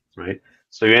 right?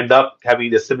 So you end up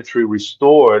having the symmetry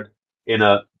restored in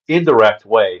an indirect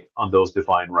way on those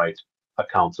divine right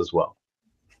accounts as well.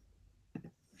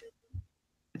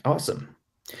 Awesome.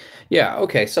 Yeah,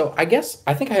 okay. So I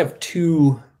think I have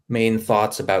two main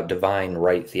thoughts about divine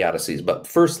right theodicies, but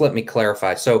first let me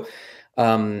clarify. So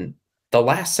the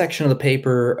last section of the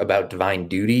paper about divine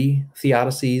duty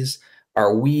theodicies,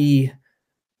 are we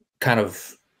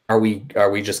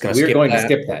just going to skip that? We're going to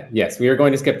skip that. Yes, we are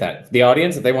going to skip that. The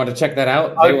audience, if they want to check that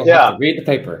out, they will have to read the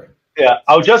paper. Yeah,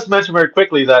 I'll just mention very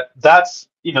quickly that that's,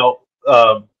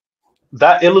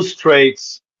 that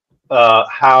illustrates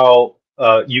how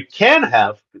you can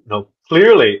have,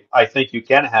 clearly, I think you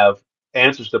can have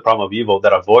answers to the problem of evil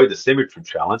that avoid the symmetry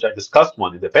challenge. I discussed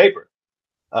one in the paper.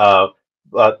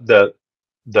 But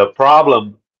the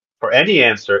problem for any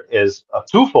answer is a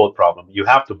twofold problem. You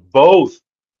have to both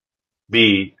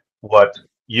be what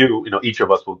each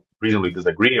of us will reasonably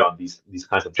disagree on these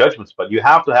kinds of judgments, but you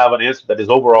have to have an answer that is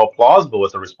overall plausible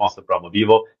as a response to the problem of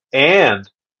evil and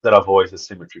that avoids the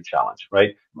symmetry challenge,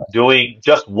 right? Doing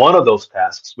just one of those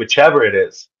tasks, whichever it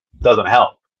is, doesn't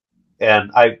help.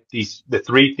 And the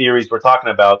three theories we're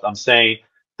talking about, I'm saying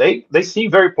they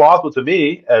seem very plausible to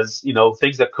me as,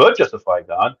 things that could justify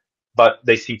God, but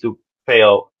they seem to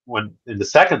fail when in the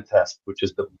second test, which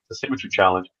is the symmetry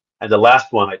challenge. And the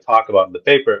last one I talk about in the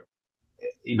paper,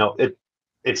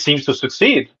 it seems to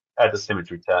succeed at the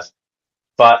symmetry test,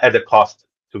 but at the cost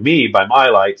to me, by my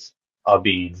lights, of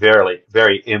being very,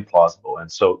 very implausible.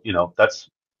 And so, that's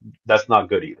not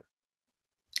good either.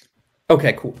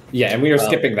 Okay, cool. Yeah, and we are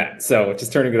skipping that. So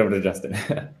just turning it over to Justin.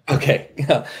 Okay.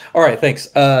 All right, thanks.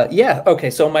 Yeah,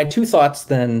 okay. So my two thoughts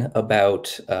then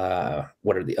about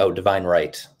what are divine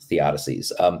right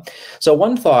theodicies. So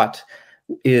one thought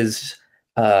is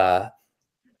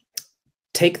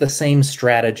take the same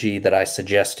strategy that I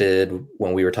suggested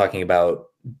when we were talking about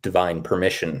divine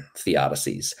permission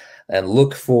theodicies and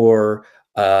look for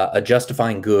a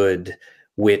justifying good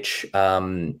which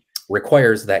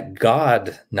requires that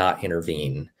God not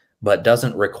intervene, but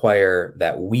doesn't require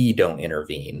that we don't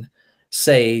intervene.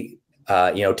 Say,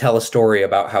 tell a story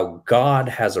about how God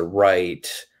has a right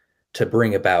to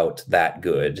bring about that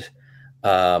good.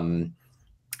 And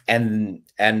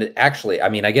actually,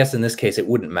 I guess in this case, it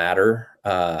wouldn't matter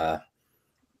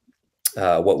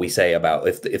what we say about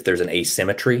if there's an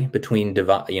asymmetry between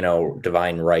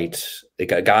divine right,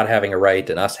 God having a right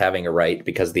and us having a right,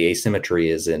 because the asymmetry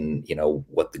is in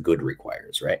what the good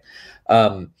requires, right?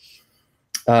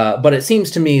 But it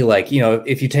seems to me like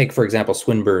if you take, for example,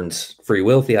 Swinburne's free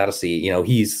will theodicy,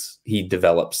 he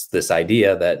develops this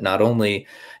idea that not only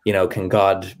can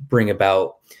God bring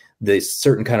about this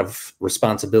certain kind of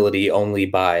responsibility only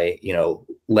by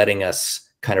letting us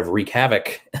kind of wreak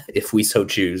havoc if we so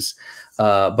choose,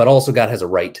 but also God has a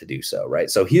right to do so, right?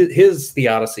 So his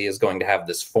theodicy is going to have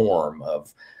this form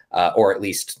of, or at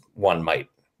least one might,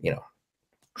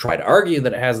 try to argue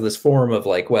that it has this form of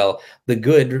like, well, the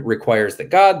good requires that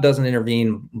God doesn't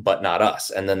intervene, but not us.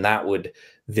 And then that would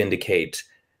vindicate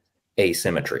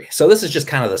asymmetry. So this is just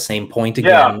kind of the same point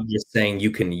again, just saying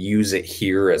you can use it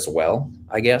here as well,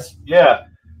 I guess. Yeah.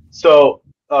 So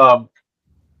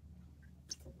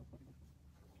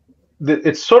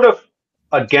it's sort of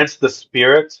against the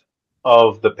spirit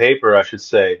of the paper, I should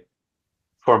say,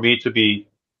 for me to be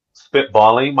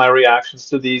spitballing my reactions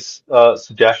to these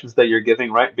suggestions that you're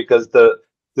giving, right? Because the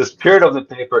spirit of the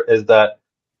paper is that,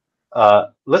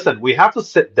 listen, we have to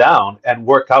sit down and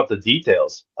work out the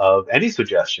details of any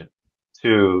suggestion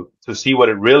to see what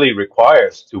it really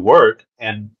requires to work,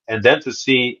 and then to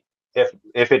see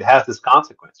if it has this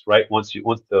consequence, right? Once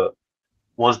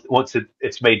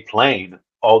it's made plain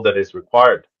all that is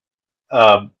required.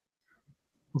 Um,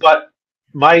 but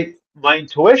my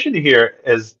intuition here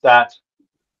is that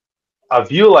a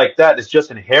view like that is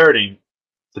just inheriting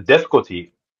the difficulties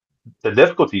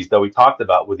that we talked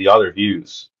about with the other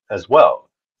views as well,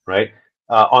 right?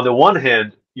 On the one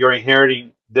hand, you're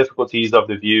inheriting difficulties of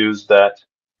the views that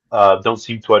don't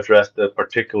seem to address the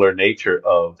particular nature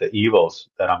of the evils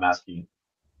that I'm asking,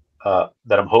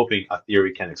 that I'm hoping a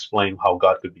theory can explain how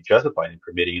God could be justified in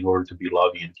permitting in order to be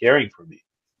loving and caring for me.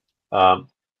 Um,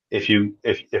 if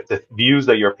the views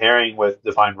that you're pairing with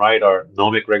divine right are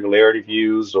gnomic regularity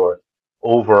views or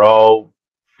overall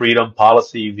freedom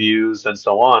policy views and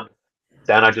so on,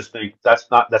 then I just think that's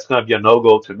going to be a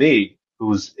no-go to me,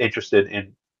 who's interested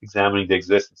in examining the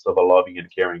existence of a loving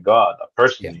and caring God, a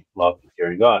personally loving and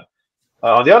caring God.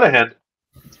 On the other hand,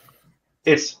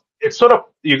 it's sort of,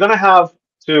 you're going to have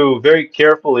to very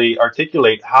carefully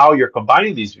articulate how you're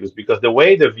combining these views, because the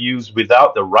way the views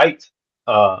without the right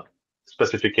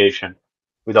specification,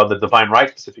 without the divine right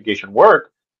specification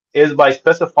work, is by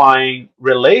specifying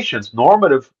relations,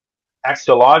 normative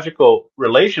axiological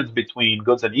relations between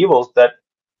goods and evils that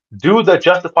do the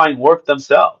justifying work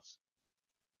themselves.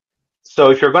 So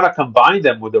if you're going to combine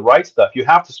them with the right stuff, you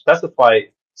have to specify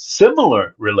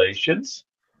similar relations,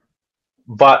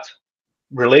 but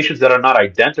relations that are not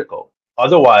identical.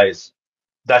 Otherwise,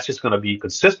 that's just going to be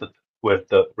consistent with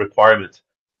the requirement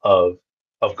of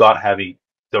God having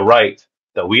the right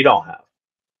that we don't have,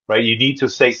 right? You need to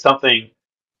say something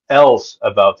else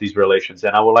about these relations,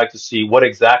 and I would like to see what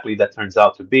exactly that turns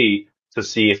out to be, to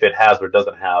see if it has or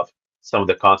doesn't have some of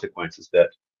the consequences that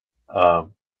I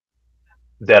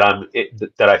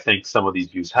think some of these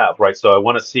views have, right? So I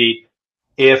want to see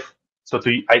if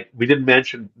we didn't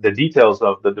mention the details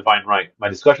of the divine right, my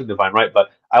discussion of divine right,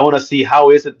 but I want to see how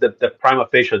is it that the prima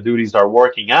facie duties are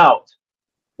working out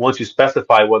once you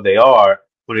specify what they are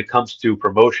when it comes to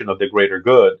promotion of the greater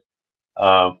good,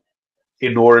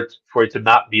 in order for it to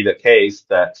not be the case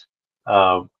that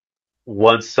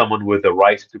once someone with the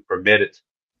right to permit it,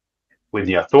 with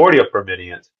the authority of permitting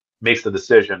it, makes the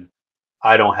decision,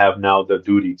 I don't have now the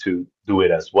duty to do it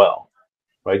as well,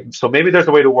 right? So maybe there's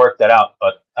a way to work that out,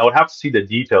 but I would have to see the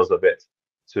details of it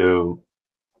to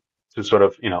sort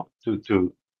of,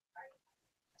 to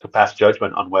pass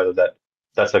judgment on whether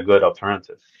that's a good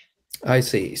alternative. I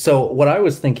see. So what I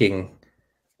was thinking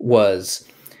was,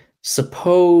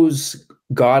 suppose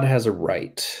God has a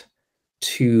right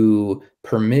to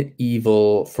permit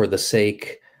evil for the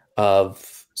sake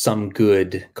of some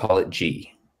good, call it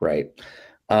G, right?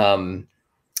 A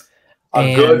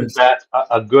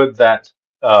good that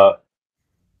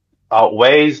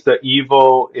outweighs the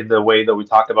evil in the way that we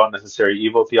talk about necessary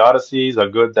evil theodicies, a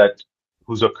good that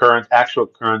whose actual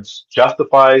occurrence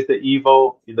justifies the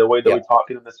evil in the way that we talk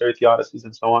in the necessary theodicies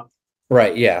and so on.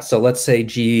 Right, yeah. So let's say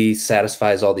G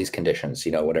satisfies all these conditions,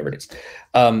 whatever it is.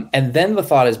 And then the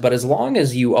thought is, but as long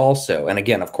as you also, and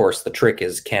again, of course, the trick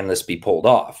is, can this be pulled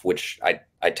off? Which I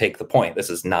take the point. This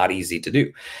is not easy to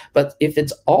do. But if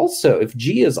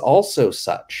G is also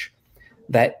such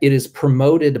that it is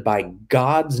promoted by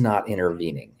God's not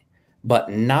intervening, but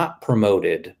not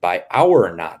promoted by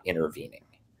our not intervening,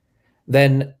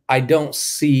 then I don't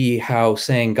see how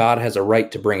saying God has a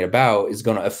right to bring it about is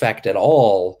going to affect at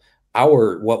all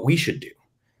what we should do.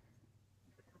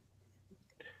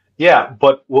 Yeah,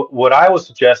 but what I was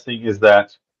suggesting is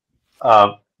that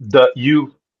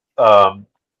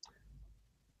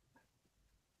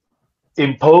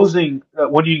imposing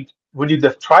when you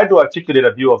try to articulate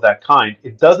a view of that kind,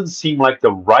 it doesn't seem like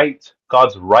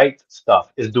God's right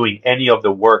stuff is doing any of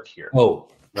the work here. Oh,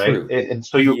 right. True. And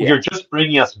so you're just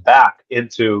bringing us back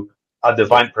into a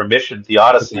divine permission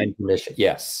theodicy. Divine permission.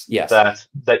 Yes. That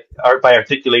are by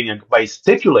articulating and by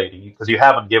stipulating, because you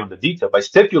haven't given the detail, by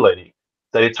stipulating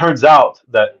that it turns out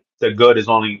that the good is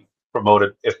only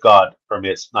promoted if God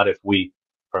permits, not if we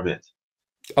permit.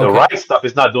 The right stuff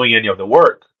is not doing any of the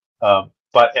work,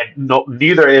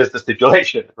 neither is the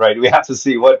stipulation. Right? We have to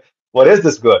see what is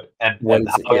this good and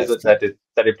how is it that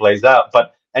it plays out.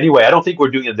 But anyway, I don't think we're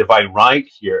doing a divine right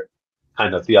here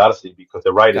kind of theodicy, because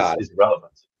the right is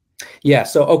irrelevant. Yeah.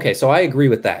 So I agree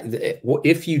with that.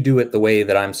 If you do it the way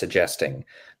that I'm suggesting,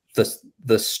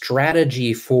 the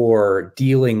strategy for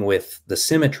dealing with the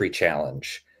symmetry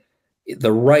challenge,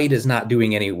 the right is not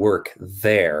doing any work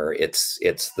there. It's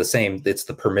the same. It's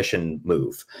the permission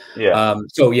move. Yeah.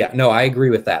 I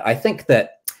agree with that. I think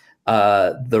that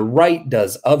the right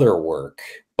does other work,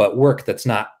 but work that's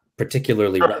not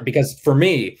particularly right. Because for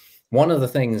me, one of the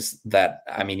things that,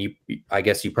 I mean, I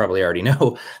guess you probably already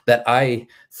know, that I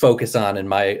focus on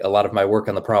in a lot of my work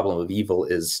on the problem of evil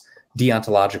is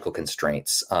deontological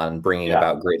constraints on bringing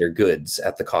about greater goods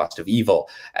at the cost of evil.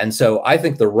 And so I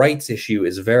think the rights issue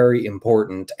is very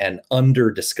important and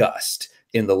under discussed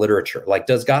in the literature. Like,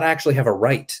 does God actually have a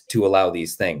right to allow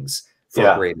these things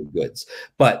for greater goods?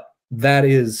 But that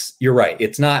is, you're right.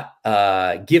 It's not,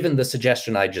 given the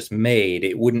suggestion I just made,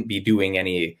 it wouldn't be doing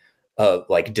any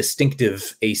like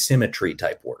distinctive asymmetry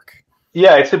type work.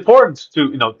 Yeah, it's important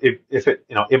to, if it,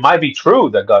 it might be true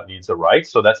that God needs a right,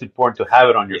 so that's important to have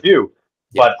it on your view.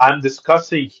 But I'm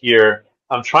discussing here,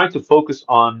 I'm trying to focus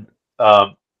on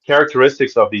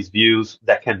characteristics of these views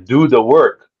that can do the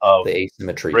work of the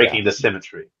asymmetry, breaking the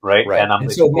symmetry, right? Right. And I'm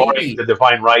exploring the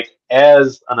divine right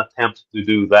as an attempt to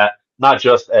do that, not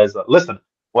just as a, listen,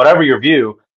 whatever your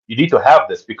view, you need to have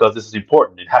this because this is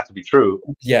important. It has to be true.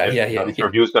 If your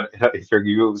view is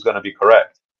going to be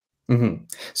correct. Mm-hmm.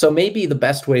 So maybe the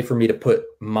best way for me to put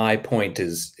my point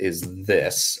is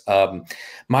this.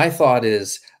 My thought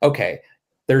is, okay,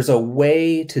 there's a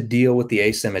way to deal with the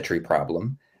asymmetry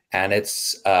problem. And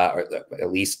it's, or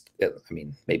at least, I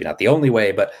mean, maybe not the only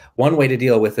way, but one way to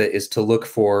deal with it is to look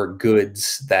for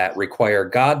goods that require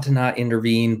God to not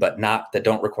intervene, but that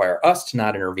don't require us to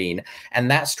not intervene.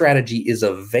 And that strategy is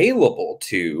available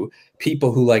to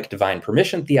people who like divine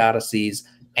permission theodicies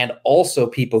and also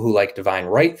people who like divine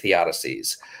right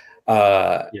theodicies.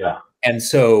 And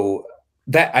so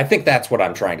that, I think that's what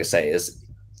I'm trying to say is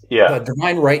the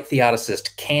divine right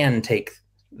theodicist can take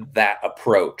that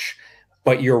approach.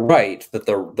 But you're right that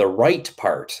the right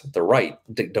part,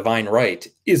 the divine right,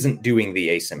 isn't doing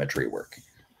the asymmetry work.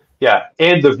 Yeah,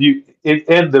 and the view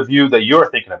the view that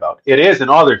you're thinking about, it is in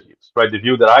other views, right? The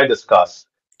view that I discuss,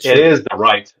 it is the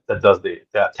right that does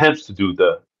that attempts to do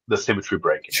the symmetry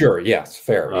breaking. Sure. Yes.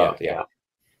 Fair.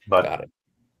 But got it.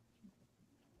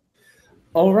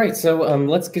 All right, so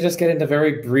let's just get into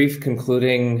very brief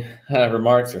concluding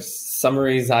remarks or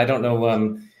summaries. I don't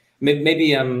know.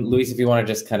 Maybe, Luis, if you want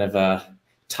to just kind of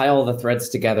tie all the threads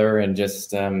together and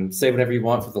just say whatever you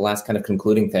want for the last kind of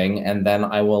concluding thing, and then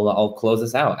I'll close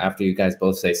this out after you guys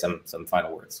both say some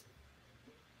final words.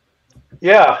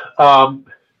 Yeah, I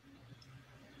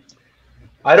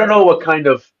don't know what kind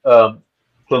of how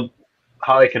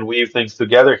I can weave things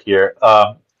together here.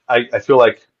 I feel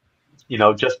like,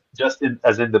 just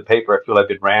as in the paper, I feel I've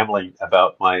been rambling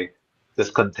about my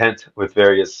discontent with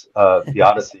various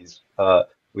theodicies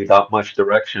without much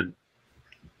direction.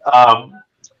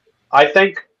 I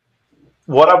think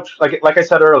what I'm like I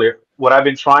said earlier, what I've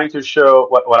been trying to show,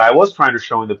 what I was trying to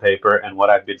show in the paper, and what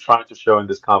I've been trying to show in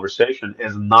this conversation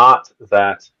is not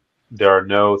that there are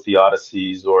no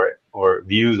theodicies or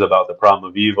views about the problem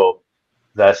of evil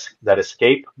that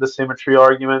escape the symmetry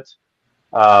argument,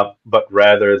 but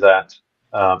rather that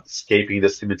escaping the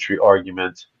symmetry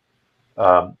argument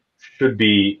should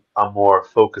be a more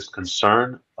focused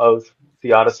concern of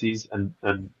theodicies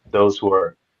and those who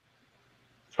are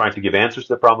trying to give answers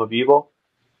to the problem of evil,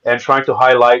 and trying to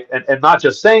highlight, and not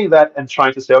just saying that, and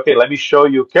trying to say, okay, let me show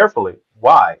you carefully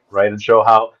why, right? And show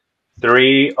how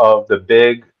three of the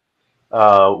big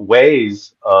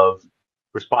ways of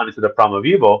responding to the problem of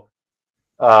evil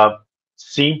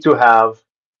seem to have,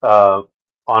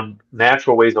 on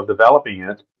natural ways of developing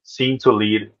it, seem to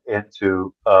lead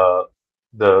into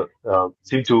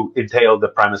seem to entail the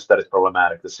premise that is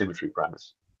problematic, the symmetry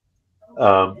premise.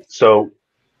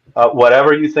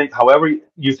 Whatever you think, however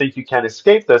you think you can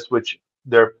escape this, which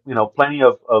there are plenty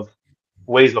of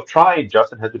ways of trying.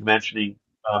 Justin has been mentioning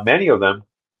many of them.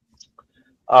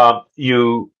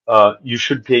 You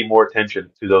should pay more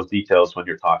attention to those details when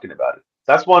you're talking about it.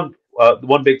 That's one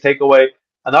big takeaway.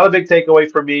 Another big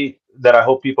takeaway for me that I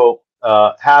hope people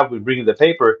have with reading the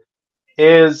paper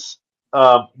is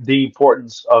the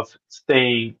importance of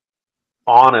staying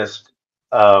honest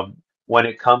when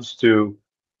it comes to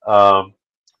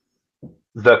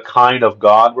the kind of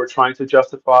God we're trying to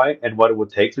justify and what it would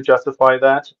take to justify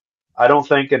that. I don't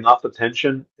think enough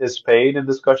attention is paid in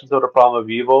discussions of the problem of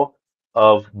evil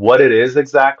of what it is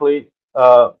exactly,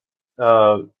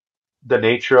 the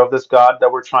nature of this God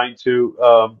that we're trying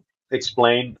to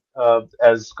explain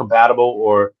as compatible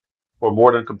or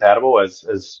more than compatible,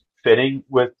 as fitting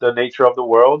with the nature of the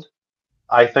world.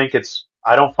 I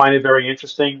don't find it very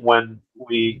interesting when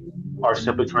we are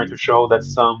simply trying to show that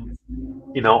some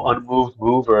unmoved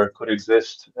mover could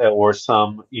exist, or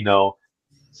some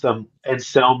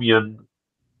Anselmian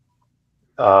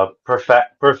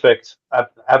perfect,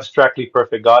 abstractly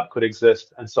perfect God could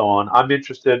exist, and so on. I'm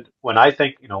interested when I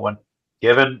think, when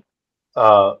given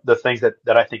the things that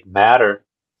I think matter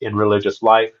in religious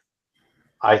life,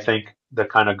 I think the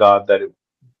kind of God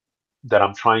that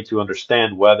I'm trying to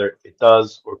understand whether it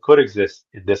does or could exist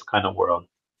in this kind of world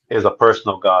is a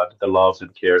personal God that loves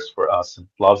and cares for us and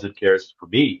loves and cares for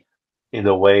me in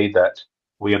the way that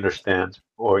we understand,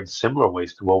 or in similar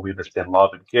ways to what we understand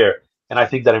love and care. And I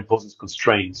think that imposes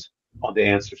constraints on the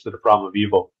answers to the problem of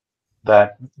evil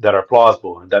that are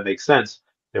plausible and that make sense.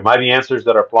 There might be answers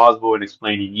that are plausible in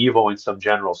explaining evil in some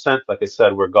general sense, like I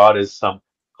said, where God is some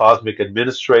cosmic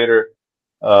administrator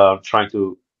trying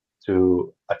to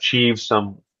achieve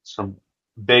some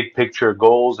big picture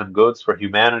goals and goods for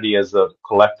humanity as a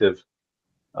collective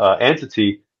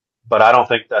entity. But I don't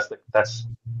think that's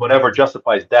whatever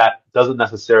justifies that doesn't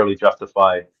necessarily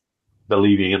justify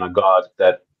believing in a God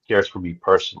that cares for me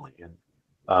personally. And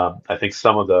I think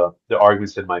some of the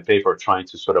arguments in my paper are trying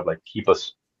to sort of like keep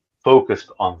us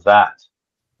focused on that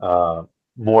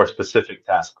more specific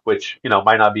task, which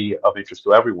might not be of interest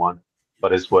to everyone,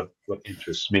 but is what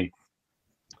interests me.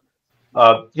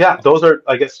 Yeah, those are,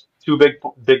 I guess, two big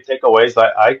takeaways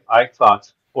I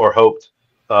thought or hoped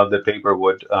the paper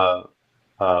would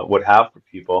have for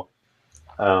people.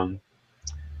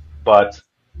 But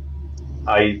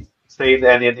I say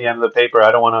that in the end of the paper,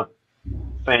 I don't want to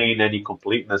feign any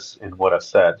completeness in what I've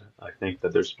said. I think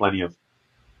that there's plenty of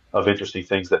interesting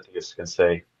things that theists can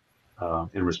say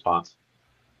in response.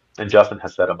 And Justin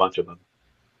has said a bunch of them.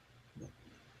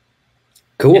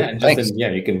 Cool. Yeah, and Thanks. Justin, yeah,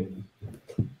 you can.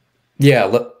 Yeah.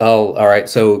 All right.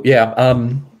 So yeah.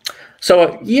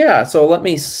 So let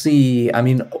me see. I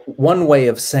mean, one way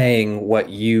of saying what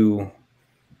you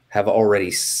have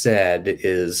already said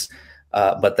is,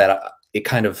 but that it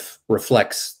kind of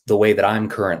reflects the way that I'm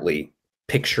currently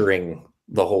picturing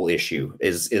the whole issue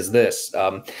is this.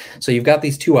 So you've got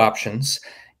these two options.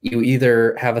 You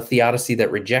either have a theodicy that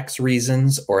rejects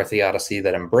reasons or a theodicy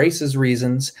that embraces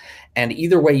reasons. And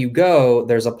either way you go,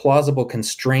 there's a plausible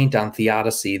constraint on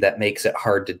theodicy that makes it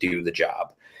hard to do the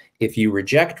job. If you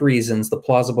reject reasons, the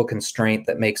plausible constraint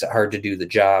that makes it hard to do the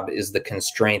job is the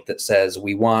constraint that says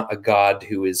we want a God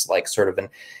who is like sort of an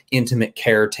intimate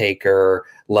caretaker,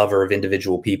 lover of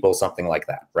individual people, something like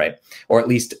that, right? Or at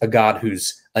least a God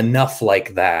who's enough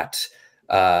like that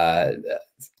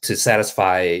to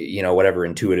satisfy, whatever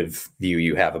intuitive view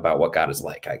you have about what God is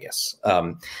like, I guess.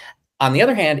 On the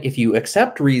other hand, if you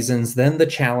accept reasons, then the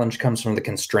challenge comes from the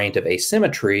constraint of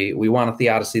asymmetry. We want a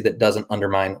theodicy that doesn't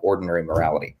undermine ordinary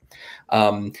morality.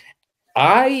 And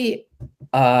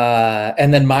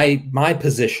then my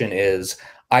position is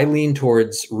I lean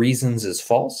towards reasons is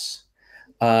false.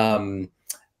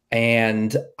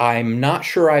 And I'm not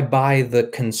sure I buy the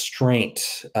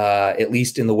constraint, at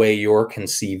least in the way you're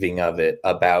conceiving of it,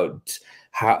 about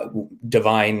how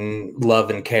divine love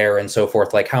and care and so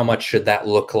forth. Like, how much should that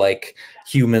look like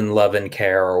human love and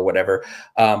care or whatever?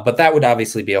 But that would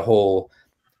obviously be a whole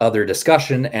other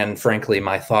discussion. And frankly,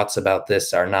 my thoughts about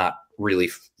this are not really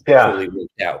fully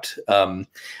worked out.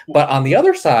 But on the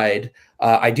other side,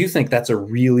 I do think that's a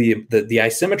really, the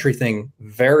asymmetry thing,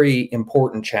 very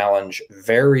important challenge,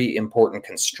 very important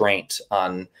constraint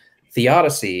on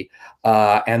theodicy.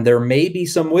 And there may be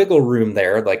some wiggle room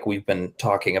there, like we've been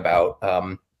talking about.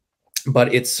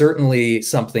 But it's certainly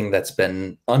something that's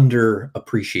been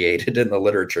underappreciated in the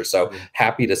literature. So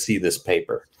happy to see this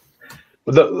paper.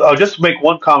 I'll just make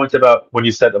one comment about when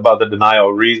you said about the denial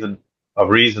of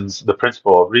reasons, the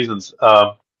principle of reasons.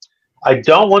 I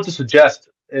don't want to suggest,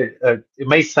 it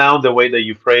may sound the way that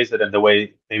you phrase it and the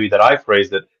way maybe that I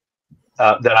phrased it,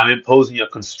 that I'm imposing a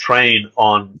constraint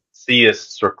on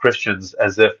theists or Christians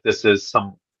as if this is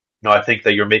some, I think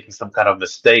that you're making some kind of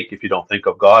mistake if you don't think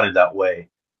of God in that way.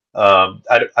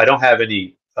 I don't have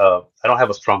any, I don't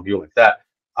have a strong view like that.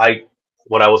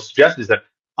 What I will suggest is that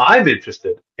I'm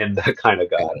interested in that kind of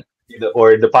God,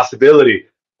 or in the possibility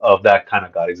of that kind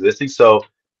of God existing. So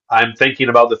I'm thinking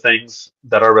about the things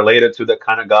that are related to that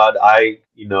kind of God I,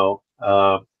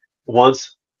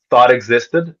 once thought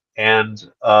existed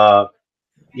and,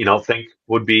 think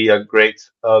would be a great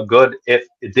good if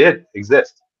it did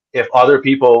exist. If other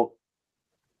people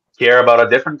care about a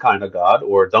different kind of God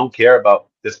or don't care about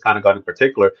this kind of God in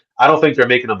particular, I don't think they're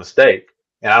making a mistake.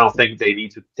 And I don't think they need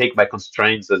to take my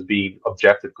constraints as being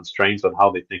objective constraints on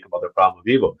how they think about the problem of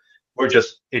evil. We're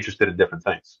just interested in different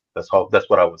things. That's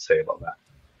what I would say about that.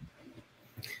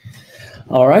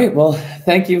 All right. Well,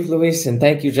 thank you, Luis, and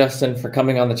thank you, Justin, for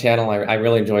coming on the channel. I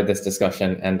really enjoyed this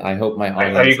discussion, and I hope my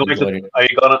audience enjoyed it. Are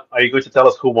you going to tell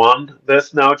us who won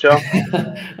this now, Joe?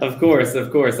 Of course.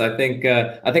 I think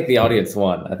the audience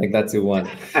won. I think that's who won.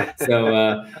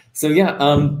 So So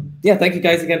yeah, thank you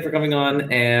guys again for coming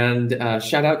on, and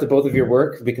shout out to both of your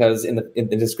work, because in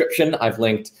the description I've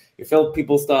linked your Phil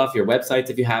People stuff, your websites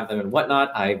if you have them and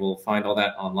whatnot. I will find all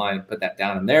that online and put that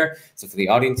down in there. So for the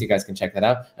audience, you guys can check that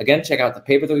out. Again, check out the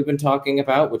paper that we've been talking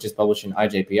about, which is published in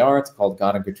IJPR. It's called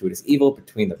God and Gratuitous Evil,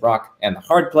 Between the Rock and the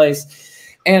Hard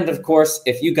Place. And of course,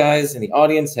 if you guys in the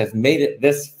audience have made it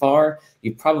this far,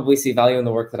 you probably see value in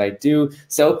the work that I do.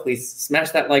 So please smash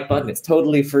that like button. It's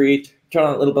totally free. Turn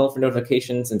on that little bell for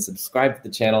notifications and subscribe to the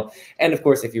channel. And of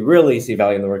course, if you really see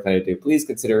value in the work that I do, please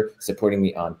consider supporting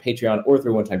me on Patreon or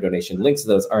through one-time donation. Links to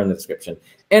those are in the description.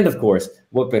 And of course,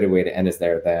 what better way to end is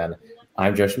there than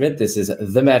I'm Joe Schmidt. This is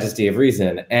The Majesty of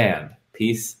Reason, and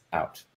peace out.